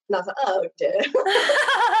went, and I was like, oh dear.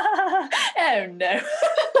 Oh no.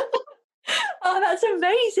 Oh, that's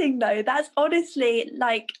amazing though. That's honestly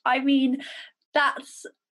that's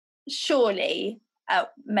surely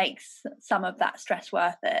makes some of that stress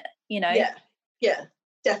worth it, Yeah,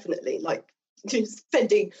 definitely. Like,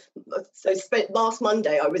 spent last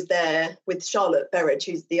Monday I was there with Charlotte Berridge,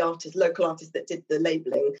 who's the local artist that did the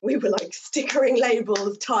labelling. We were like stickering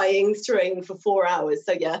labels, tying string for 4 hours.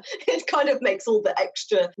 So it kind of makes all the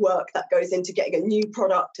extra work that goes into getting a new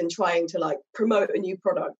product and trying to like promote a new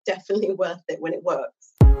product definitely worth it when it works.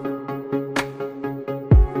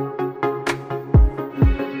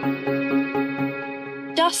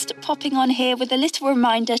 Just popping on here with a little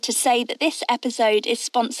reminder to say that this episode is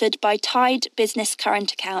sponsored by Tide Business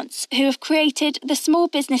Current Accounts, who have created the Small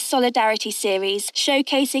Business Solidarity Series,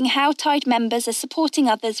 showcasing how Tide members are supporting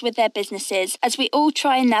others with their businesses as we all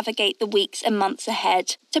try and navigate the weeks and months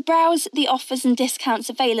ahead. To browse the offers and discounts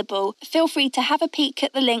available, feel free to have a peek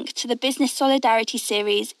at the link to the Business Solidarity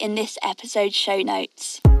Series in this episode's show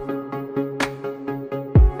notes.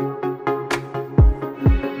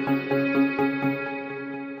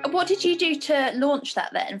 What did you do to launch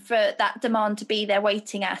that then, for that demand to be there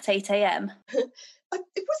waiting at 8 a.m? It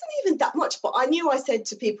wasn't even that much, but I knew I said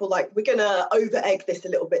to people, like, we're going to over-egg this a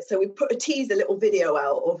little bit. So we put a teaser little video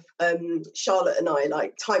out of Charlotte and I,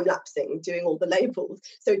 like, time-lapsing, doing all the labels.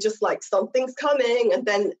 So just like, something's coming. And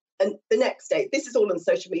then the next day, this is all on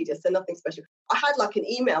social media, so nothing special. I had like an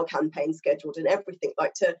email campaign scheduled and everything,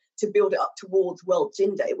 like to build it up towards World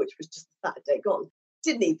Gin Day, which was just a Saturday gone.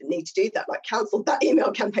 Didn't even need to do that, like cancelled that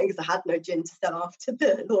email campaign because I had no gin to sell after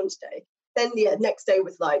the launch day. Then next day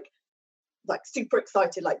was like super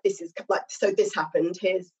excited, like this is like, so this happened,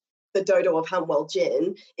 here's the Dodo of Hanwell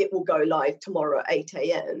gin, it will go live tomorrow at 8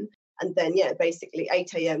 a.m. And then basically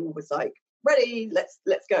 8 a.m. was like, ready, let's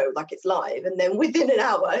go, like it's live. And then within an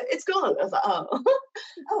hour it's gone. I was like,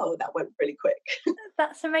 oh that went really quick.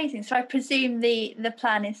 That's amazing. So I presume the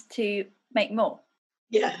plan is to make more.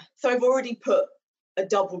 So I've already put a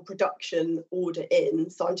double production order in,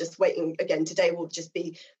 so I'm just waiting. Again, today will just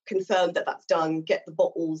be confirmed that that's done, get the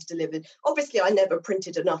bottles delivered. Obviously I never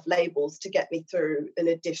printed enough labels to get me through an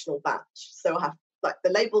additional batch, so I have, like, the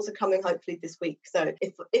labels are coming hopefully this week, so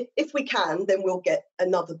if we can, then we'll get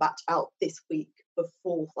another batch out this week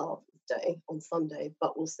before Father's Day on Sunday,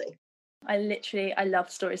 but we'll see. I love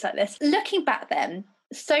stories like this. Looking back then,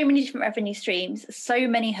 so many different revenue streams, so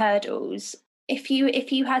many hurdles. If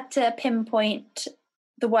you had to pinpoint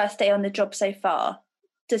the worst day on the job so far,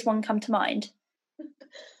 does one come to mind?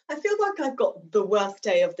 I feel like I've got the worst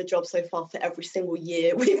day of the job so far for every single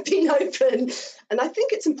year we've been open. And I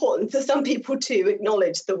think it's important for some people to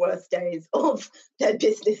acknowledge the worst days of their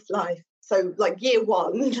business life. So like year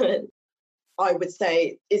one, I would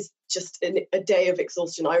say is just a day of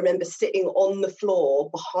exhaustion. I remember sitting on the floor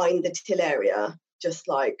behind the till area, just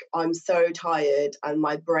like, I'm so tired and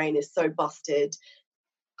my brain is so busted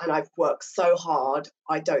and I've worked so hard.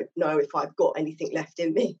 I don't know if I've got anything left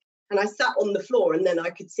in me. And I sat on the floor and then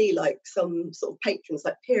I could see like some sort of patrons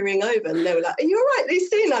like peering over and they were like, "Are you all right,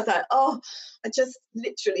 Lucy?" And I was like, oh, I just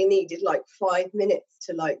literally needed like 5 minutes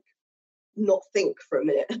to like not think for a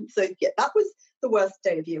minute. So yeah, that was the worst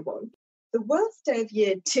day of year one. The worst day of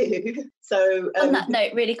year two. So on that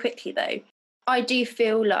note, really quickly though, I do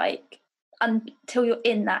feel like until you're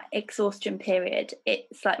in that exhaustion period,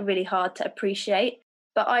 it's like really hard to appreciate.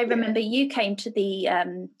 But I remember you came to the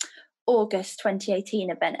August 2018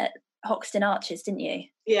 event at Hoxton Arches, didn't you?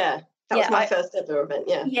 Yeah, that was my first ever event.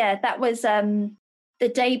 Yeah, that was the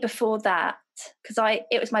day before that, because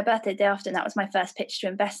it was my birthday the day after, and that was my first pitch to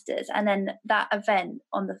investors. And then that event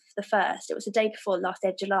on the first, it was the day before, last day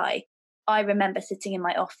of July. I remember sitting in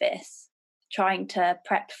my office trying to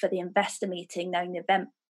prep for the investor meeting, knowing the event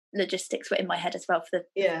logistics were in my head as well for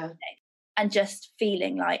the day, and just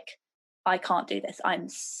feeling like I can't do this. I'm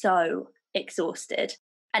so exhausted.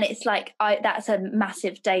 And it's like that's a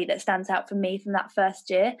massive day that stands out for me from that first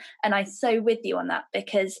year. And I'm so with you on that,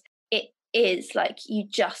 because it is like you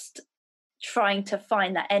just trying to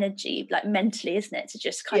find that energy, like mentally, isn't it, to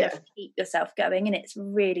just kind of keep yourself going. And it's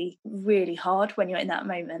really, really hard when you're in that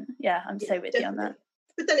moment. Yeah, I'm so with you on that.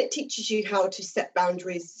 But then it teaches you how to set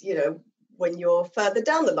boundaries, when you're further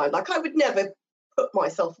down the line. Like I would never put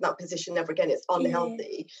myself in that position ever again. It's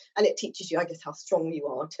unhealthy. And it teaches you, I guess, how strong you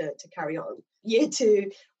are to carry on. Year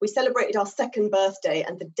two, we celebrated our second birthday,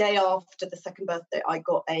 and the day after the second birthday I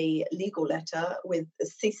got a legal letter with a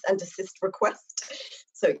cease and desist request.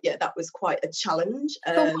 So yeah, that was quite a challenge.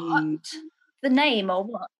 What? The name or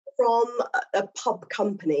what? From a pub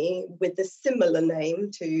company with a similar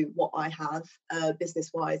name to what I have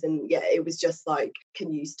business-wise. And yeah, it was just like,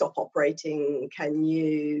 can you stop operating? Can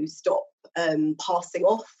you stop passing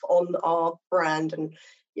off on our brand? And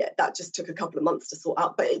yeah, that just took a couple of months to sort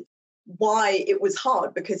out. But why it was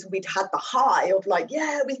hard, because we'd had the high of like,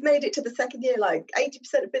 yeah, we've made it to the second year, like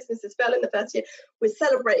 80% of businesses fell in the first year. We're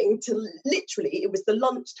celebrating to literally, it was the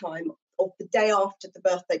lunchtime of the day after the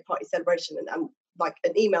birthday party celebration, and like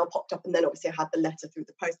an email popped up, and then obviously I had the letter through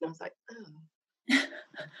the post, and I was like,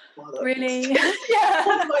 oh. Really? Yeah.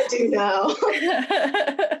 What do I do now?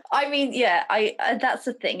 I mean, yeah, that's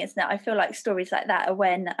the thing, isn't it? I feel like stories like that are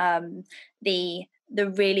when the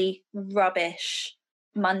really rubbish,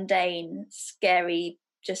 mundane, scary,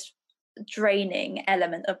 just draining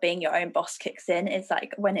element of being your own boss kicks in. Is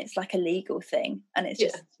like when it's like a legal thing, and it's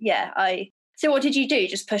just So what did you do?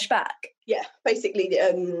 Just push back? Yeah, basically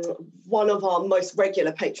one of our most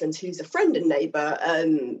regular patrons, who's a friend and neighbour,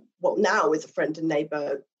 now is a friend and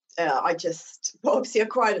neighbour, obviously I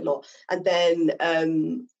cried a lot. And then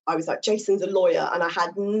I was like, Jason's a lawyer, and I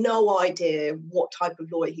had no idea what type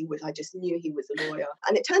of lawyer he was. I just knew he was a lawyer.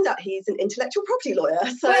 And it turns out he's an intellectual property lawyer.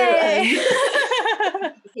 So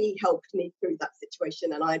he helped me through that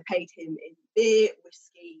situation, and I paid him in beer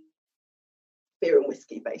and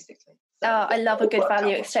whiskey, basically. So I love a good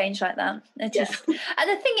value exchange like that. It is. And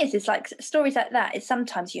the thing is like stories like that is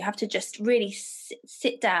sometimes you have to just really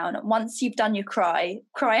sit down once you've done your cry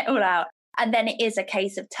it all out. And then it is a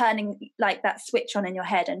case of turning like that switch on in your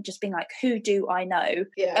head and just being like, who do I know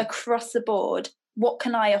across the board? What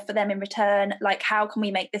can I offer them in return? Like, how can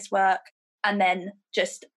we make this work? And then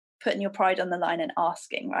just putting your pride on the line and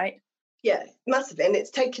asking, right? Yeah, massively. And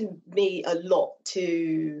it's taken me a lot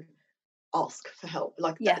to ask for help.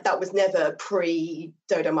 Like that was never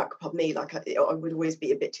pre-Dodo Micropub me. Like I would always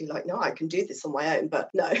be a bit too like, no, I can do this on my own. But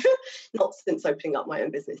no, not since opening up my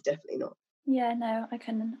own business, definitely not. Yeah, no, I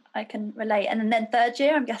can relate. And then third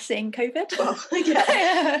year, I'm guessing COVID. Well,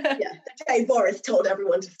 yeah. The day Boris told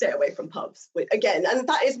everyone to stay away from pubs again, and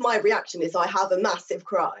that is my reaction. Is I have a massive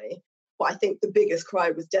cry, but I think the biggest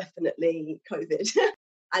cry was definitely COVID.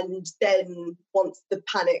 And then once the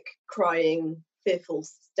panic, crying, fearful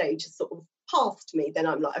stage has sort of passed me, then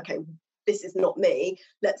I'm like, okay, this is not me.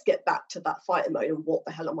 Let's get back to that fighter mode, and what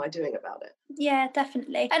the hell am I doing about it? Yeah,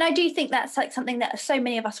 definitely. And I do think that's like something that so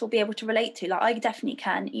many of us will be able to relate to. Like I definitely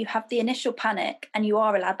can. You have the initial panic and you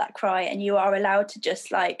are allowed that cry, and you are allowed to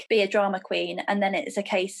just like be a drama queen, and then it's a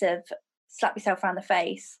case of slap yourself around the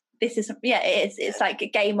face. This is it is. It's like a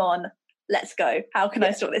game on. Let's go. How can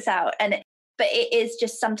I sort this out? but it is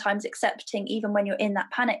just sometimes accepting, even when you're in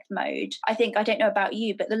that panic mode. I think, I don't know about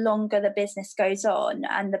you, but the longer the business goes on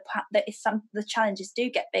and the challenges do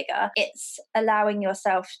get bigger, it's allowing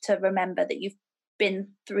yourself to remember that you've been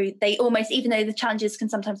through, they almost, even though the challenges can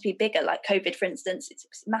sometimes be bigger, like COVID for instance, it's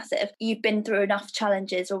massive, you've been through enough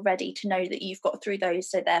challenges already to know that you've got through those,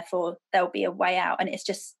 so therefore there'll be a way out. And it's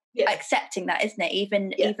just accepting that, isn't it?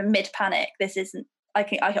 Even mid panic, this isn't,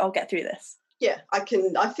 I'll get through this.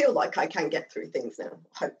 I feel like I can get through things now,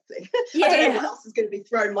 hopefully. I don't know what else is going to be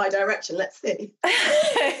thrown my direction. Let's see.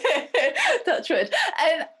 Touch wood.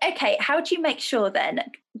 Okay, how do you make sure then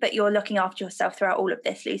that you're looking after yourself throughout all of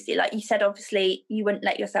this, Lucy? Like you said, obviously you wouldn't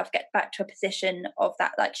let yourself get back to a position of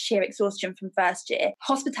that like sheer exhaustion from first year.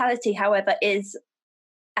 Hospitality, however,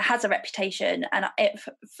 has a reputation, and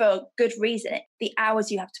for good reason. The hours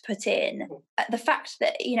you have to put in, the fact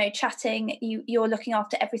that, chatting, you're looking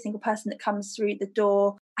after every single person that comes through the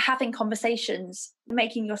door, having conversations,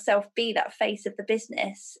 making yourself be that face of the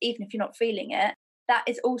business, even if you're not feeling it. That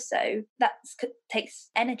is also, takes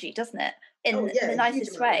energy, doesn't it? In the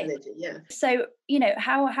nicest way. Energy, So,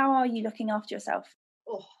 how are you looking after yourself?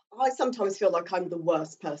 I sometimes feel like I'm the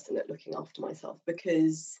worst person at looking after myself,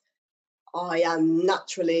 because I am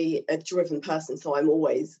naturally a driven person, so I'm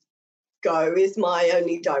always go is my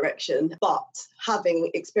only direction. But having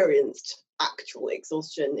experienced actual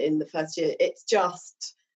exhaustion in the first year, it's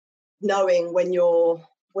just knowing when you're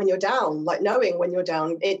down, like knowing when you're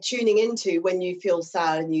down, tuning into when you feel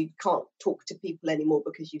sad and you can't talk to people anymore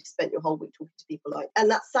because you've spent your whole week talking to people. And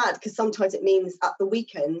that's sad, because sometimes it means at the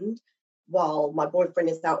weekend, while my boyfriend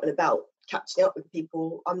is out and about catching up with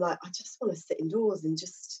people, I'm like, I just want to sit indoors and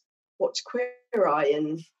just watch Queer Eye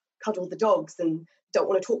and cuddle the dogs and don't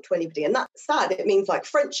want to talk to anybody. And that's sad. It means like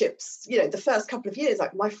friendships, the first couple of years,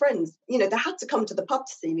 like my friends, they had to come to the pub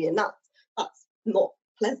to see me, and that's not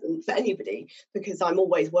pleasant for anybody because I'm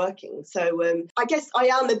always working. So I guess I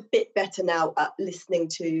am a bit better now at listening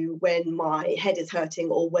to when my head is hurting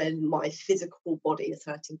or when my physical body is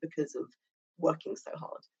hurting because of working so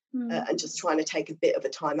hard, and just trying to take a bit of a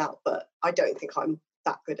time out. But I don't think I'm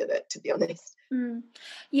that good at it, to be honest.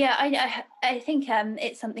 Yeah, I think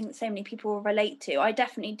it's something that so many people will relate to. I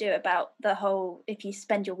definitely do, about the whole, if you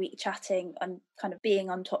spend your week chatting and kind of being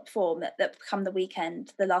on top form, that come the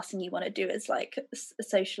weekend, the last thing you want to do is like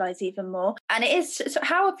socialise even more. And it is, so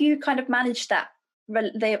how have you kind of managed that,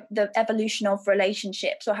 the evolution of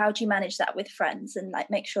relationships, or how do you manage that with friends and like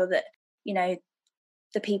make sure that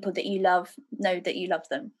the people that you love know that you love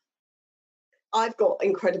them? I've got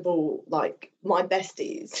incredible, like my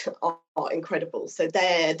besties are incredible. So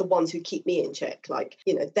they're the ones who keep me in check. Like,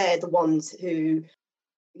 they're the ones who,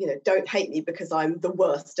 don't hate me because I'm the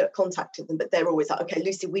worst at contacting them, but they're always like, okay,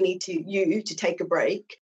 Lucy, we need you to take a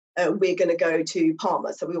break. We're going to go to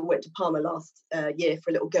Palma. So we all went to Palma last year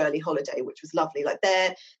for a little girly holiday, which was lovely. Like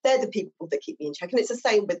they're the people that keep me in check. And it's the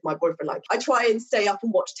same with my boyfriend. Like I try and stay up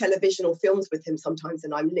and watch television or films with him sometimes,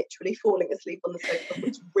 and I'm literally falling asleep on the sofa,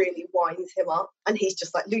 which really winds him up. And he's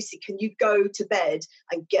just like, Lucy, can you go to bed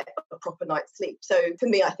and get a proper night's sleep? So for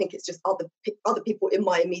me, I think it's just other people in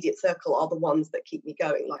my immediate circle are the ones that keep me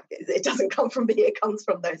going. Like it doesn't come from me, it comes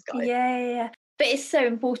from those guys. Yeah. But it's so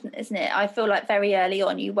important, isn't it? I feel like very early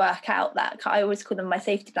on you work out that, I always call them my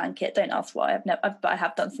safety blanket. Don't ask why, but I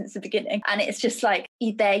have done since the beginning. And it's just like,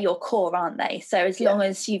 they're your core, aren't they? So as long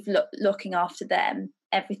as you've looking after them,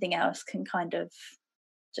 everything else can kind of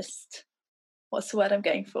just, what's the word I'm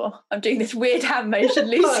going for? I'm doing this weird hand motion,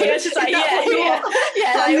 Lucy. It's just like, yeah.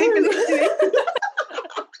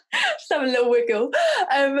 Just have a little wiggle.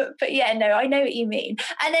 But yeah, no, I know what you mean.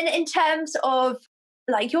 And then in terms of,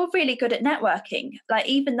 like, you're really good at networking, like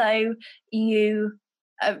even though you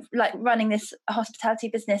are like running this hospitality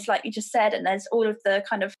business, like you just said, and there's all of the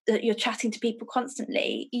kind of, you're chatting to people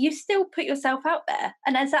constantly, you still put yourself out there.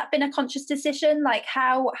 And has that been a conscious decision? Like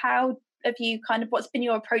how have you kind of, what's been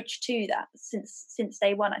your approach to that since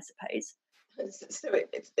day one, I suppose? So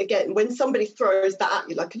it's again, when somebody throws that at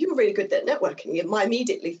you, like, you're really good at networking, my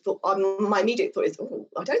immediate thought is, oh,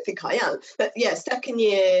 I don't think I am. But yeah, second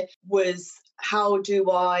year was, how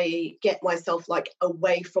do I get myself like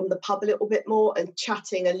away from the pub a little bit more and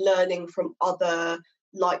chatting and learning from other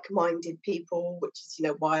like-minded people, which is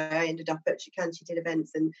why I ended up at She Can She Did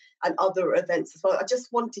events and other events as well. I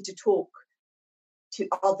just wanted to talk to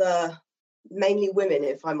other, mainly women,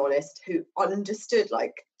 if I'm honest, who understood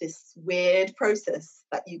like this weird process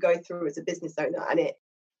that you go through as a business owner. And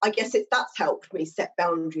I guess that's helped me set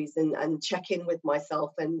boundaries and check in with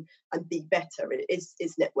myself and be better. It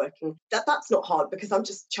is networking. That's not hard, because I'm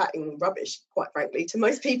just chatting rubbish, quite frankly, to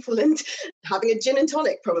most people and having a gin and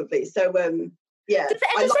tonic probably. So Yeah. Does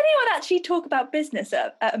anyone actually talk about business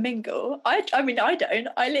at a mingle? I mean, I don't.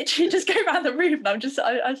 I literally just go around the room and I just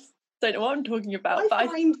don't know what I'm talking about. I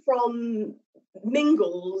find from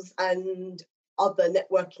mingles and other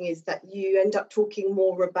networking is that you end up talking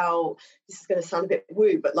more about, this is going to sound a bit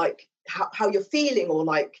woo, but like how you're feeling, or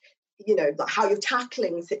like, you know, like how you're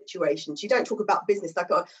tackling situations. You don't talk about business like,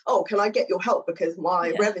 oh, can I get your help because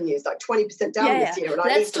my revenue is like 20% down this year, and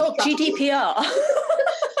let's talk GDPR.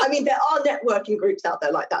 I mean, there are networking groups out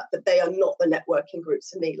there like that, but they are not the networking groups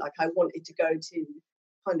for me. Like, I wanted to go to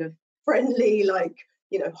kind of friendly, like,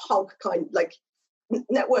 you know, hug kind, like,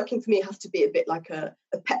 networking for me has to be a bit like a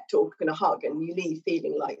pep talk and a hug, and you leave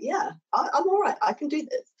feeling like, yeah, I'm all right, I can do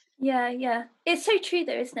this. Yeah. It's so true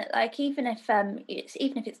though, isn't it? Like, even if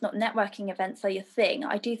it's not networking events are your thing,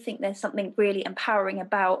 I do think there's something really empowering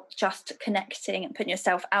about just connecting and putting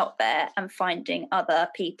yourself out there and finding other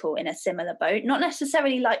people in a similar boat, not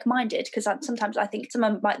necessarily like-minded, because sometimes I think some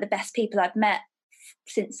of like the best people I've met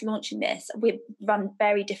since launching this, we run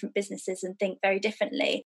very different businesses and think very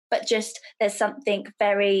differently, but just there's something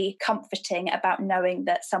very comforting about knowing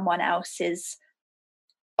that someone else is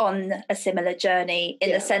on a similar journey,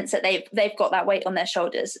 in the sense that they've got that weight on their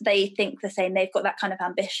shoulders, they think the same, they've got that kind of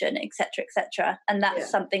ambition, etc., and that's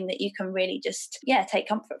something that you can really just take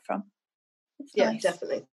comfort from. It's nice.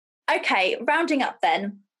 Definitely. Okay, rounding up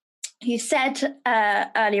then, you said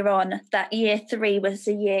earlier on that year 3 was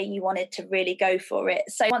the year you wanted to really go for it.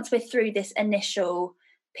 So once we're through this initial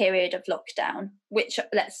period of lockdown, which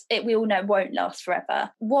we all know won't last forever,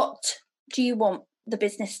 what do you want the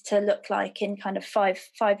business to look like in kind of 5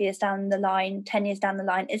 years down the line, 10 years down the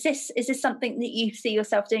line? Is this something that you see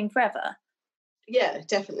yourself doing forever? Yeah,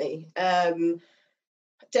 definitely.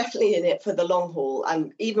 Definitely in it for the long haul.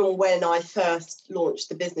 And even when I first launched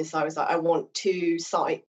the business, I was like, I want 2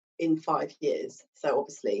 sites in 5 years. So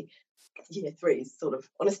obviously year 3 is sort of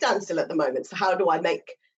on a standstill at the moment. So how do I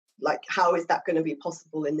make, like, how is that going to be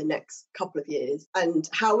possible in the next couple of years? And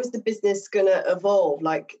how is the business going to evolve?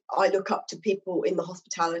 Like, I look up to people in the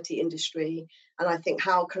hospitality industry, and I think,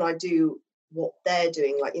 how can I do what they're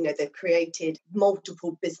doing? Like, you know, they've created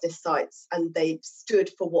multiple business sites and they've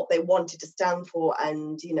stood for what they wanted to stand for.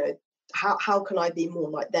 And, you know, how can I be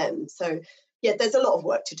more like them? So, yeah, there's a lot of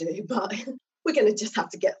work to do, but we're going to just have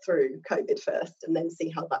to get through COVID first and then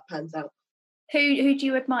see how that pans out. Who do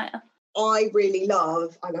you admire? I really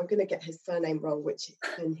love, and I'm going to get his surname wrong,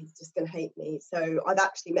 and he's just going to hate me. So I've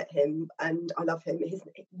actually met him and I love him. He's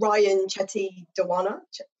Ryan Chetty Dewana,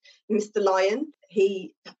 Mr. Lion.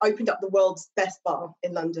 He opened up the world's best bar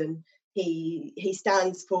in London. He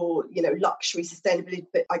stands for, you know, luxury, sustainability.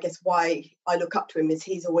 But I guess why I look up to him is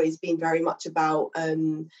he's always been very much about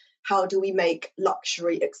how do we make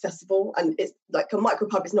luxury accessible? And it's like a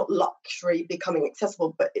micropub is not luxury becoming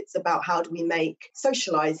accessible, but it's about how do we make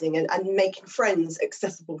socializing and making friends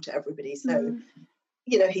accessible to everybody. So,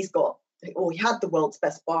 you know, he had the world's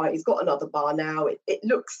best bar. He's got another bar now. It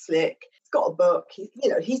looks slick. He's got a book.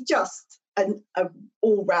 He's just an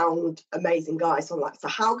all-round amazing guy. So I'm like, so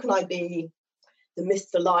how can I be the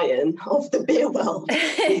Mr. Lion of the beer world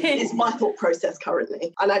is my thought process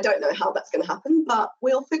currently. And I don't know how that's going to happen, but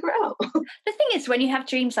we'll figure it out. The thing is, when you have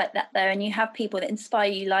dreams like that, though, and you have people that inspire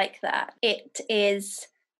you like that, it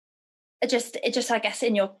just, I guess,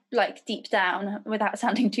 in your, like, deep down, without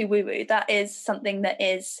sounding too woo-woo, that is something that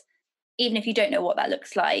is, even if you don't know what that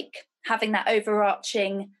looks like, having that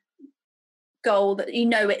overarching goal that you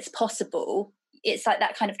know it's possible. It's like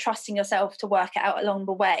that kind of trusting yourself to work it out along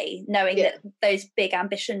the way, knowing that those big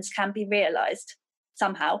ambitions can be realised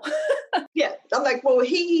somehow. Yeah, I'm like, well,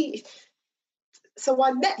 so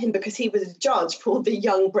I met him because he was a judge for the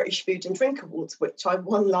Young British Food and Drink Awards, which I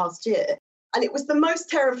won last year. And it was the most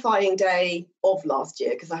terrifying day of last year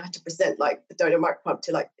because I had to present, like, the Dodo Micropub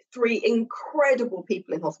to, like, 3 incredible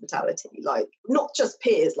people in hospitality, like, not just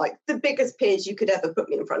peers, like the biggest peers you could ever put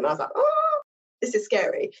me in front of. And I was like, oh, this is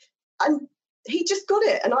scary. And he just got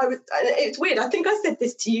it. And it's weird. I think I said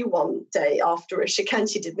this to you one day after a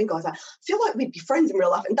Shikanshi did bingo. I was like, I feel like we'd be friends in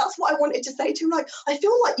real life. And that's what I wanted to say to him. Like, I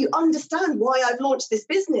feel like you understand why I've launched this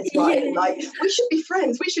business, right? Yeah. Like, we should be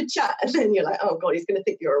friends. We should chat. And then you're like, oh God, he's going to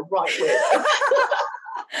think you're a right weirdo.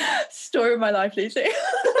 Story of my life, Lucy.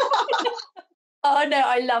 Oh, no,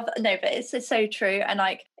 I love that. No, but it's so true. And,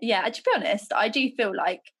 like, yeah, to be honest, I do feel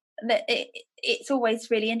like that it's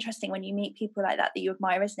always really interesting when you meet people like that you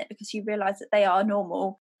admire, isn't it? Because you realise that they are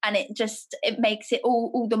normal, and it makes it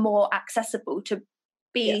all the more accessible to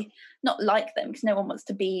be not like them, because no one wants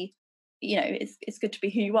to be, you know, it's good to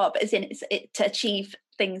be who you are, but to achieve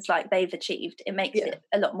things like they've achieved, it makes it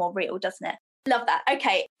a lot more real, doesn't it? Love that.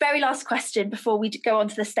 Okay, very last question before we go on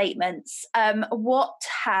to the statements. What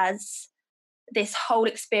has this whole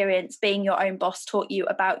experience being your own boss taught you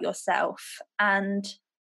about yourself, and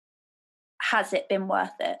has it been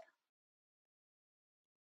worth it?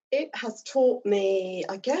 It has taught me,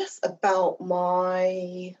 I guess, about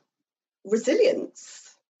my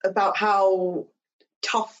resilience, about how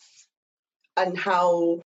tough and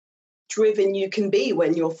how driven you can be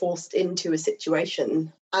when you're forced into a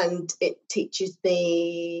situation. And it teaches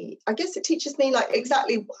me like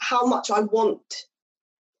exactly how much I want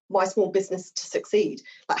my small business to succeed,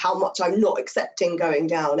 like how much I'm not accepting going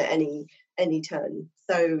down at any turn.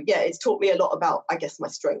 So yeah, it's taught me a lot about, I guess, my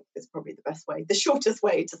strength is probably the best way, the shortest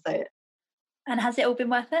way to say it. And has it all been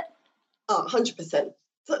worth it? 100%.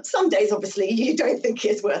 Some days, obviously, you don't think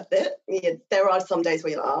it's worth it. Yeah, there are some days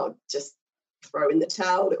where you're like, oh, just throw in the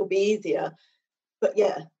towel, it'll be easier. But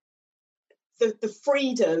yeah, the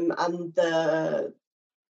freedom and the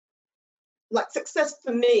like success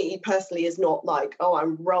for me personally is not like, oh,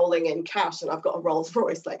 I'm rolling in cash and I've got a Rolls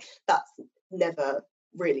Royce. Like that's never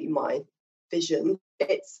really my vision.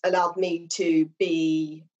 It's allowed me to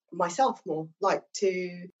be myself more, like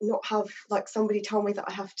to not have like somebody tell me that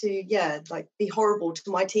I have to like be horrible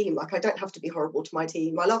to my team. Like I don't have to be horrible to my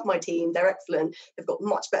team. I love my team, they're excellent, they've got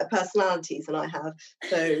much better personalities than I have,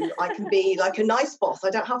 so I can be like a nice boss. I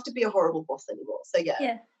don't have to be a horrible boss anymore. So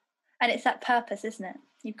yeah, and it's that purpose, isn't it?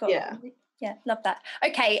 You've got love that.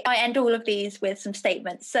 Okay, I end all of these with some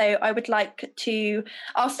statements, so I would like to,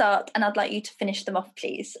 I'll start and I'd like you to finish them off,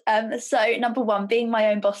 please. So number one, being my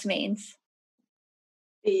own boss means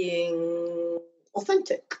being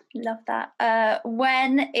authentic. Love that.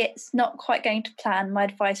 When it's not quite going to plan, my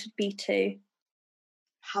advice would be to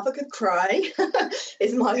have a good cry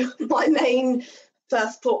is my main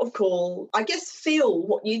first port of call. I guess feel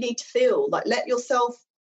what you need to feel, like let yourself,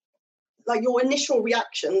 like your initial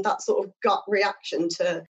reaction, that sort of gut reaction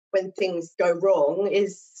to when things go wrong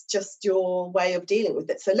is just your way of dealing with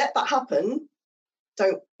it. So let that happen.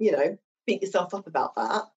 Don't, beat yourself up about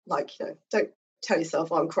that. Like, don't tell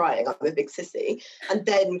yourself, I'm crying, I'm a big sissy, and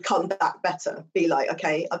then come back better. Be like,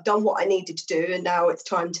 okay, I've done what I needed to do and now it's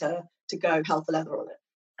time to go hell for leather on it.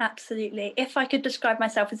 Absolutely. If I could describe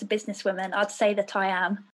myself as a businesswoman, I'd say that I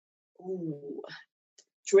am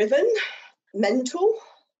driven, mental,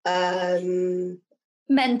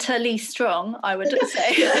 mentally strong, I would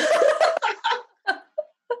say.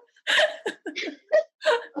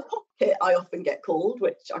 A pocket, I often get called,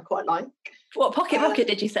 which I quite like. What, pocket rocket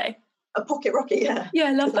did you say? A pocket rocket, yeah. Yeah,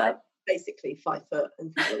 I love that. I'm basically 5 foot,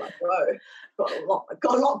 and people are like, whoa, got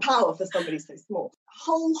a lot of power for somebody so small.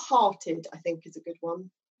 Wholehearted, I think, is a good one.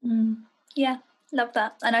 Yeah, love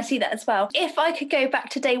that. And I see that as well. If I could go back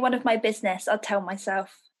to day one of my business, I'd tell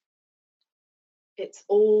myself, it's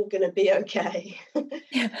all going to be okay.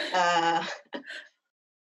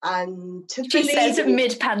 And to she says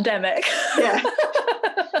mid-pandemic. Yeah,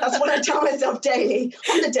 that's what I tell myself daily,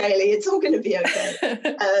 on the daily. It's all going to be okay.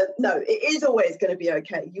 No, it is always going to be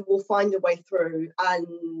okay. You will find a way through.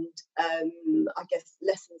 And I guess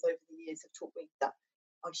lessons over the years have taught me that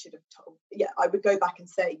I should have told. Yeah, I would go back and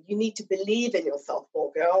say, you need to believe in yourself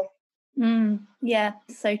more, girl. Yeah,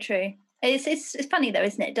 so true. It's funny though,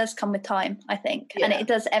 isn't it? It does come with time, I think. Yeah. And it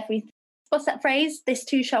does everything. What's that phrase? This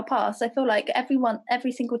too shall pass. I feel like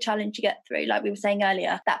every single challenge you get through, like we were saying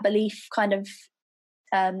earlier, that belief kind of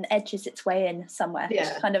edges its way in somewhere.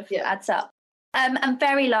 Yeah. Kind of adds up. And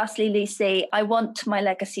very lastly, Lucy, I want my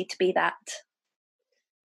legacy to be that.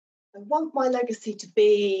 I want my legacy to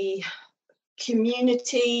be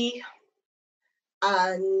community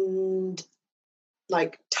and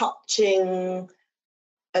like touching,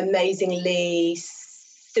 amazingly,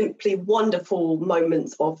 simply wonderful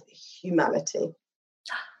moments of humanity.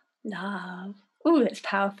 Love. Oh, it's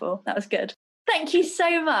powerful. That was good. Thank you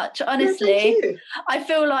so much. Honestly, yeah, I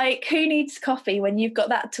feel like who needs coffee when you've got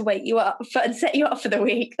that to wake you up and set you up for the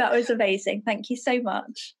week? That was amazing. Thank you so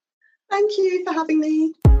much. Thank you for having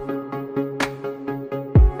me.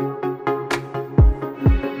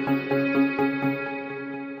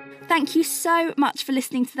 Thank you so much for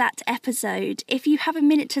listening to that episode. If you have a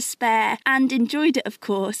minute to spare and enjoyed it, of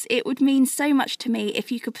course, it would mean so much to me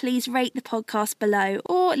if you could please rate the podcast below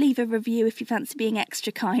or leave a review if you fancy being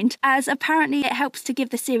extra kind, as apparently it helps to give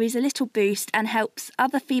the series a little boost and helps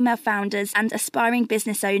other female founders and aspiring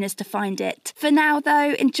business owners to find it. For now,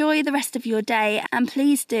 though, enjoy the rest of your day and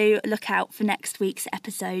please do look out for next week's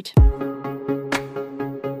episode.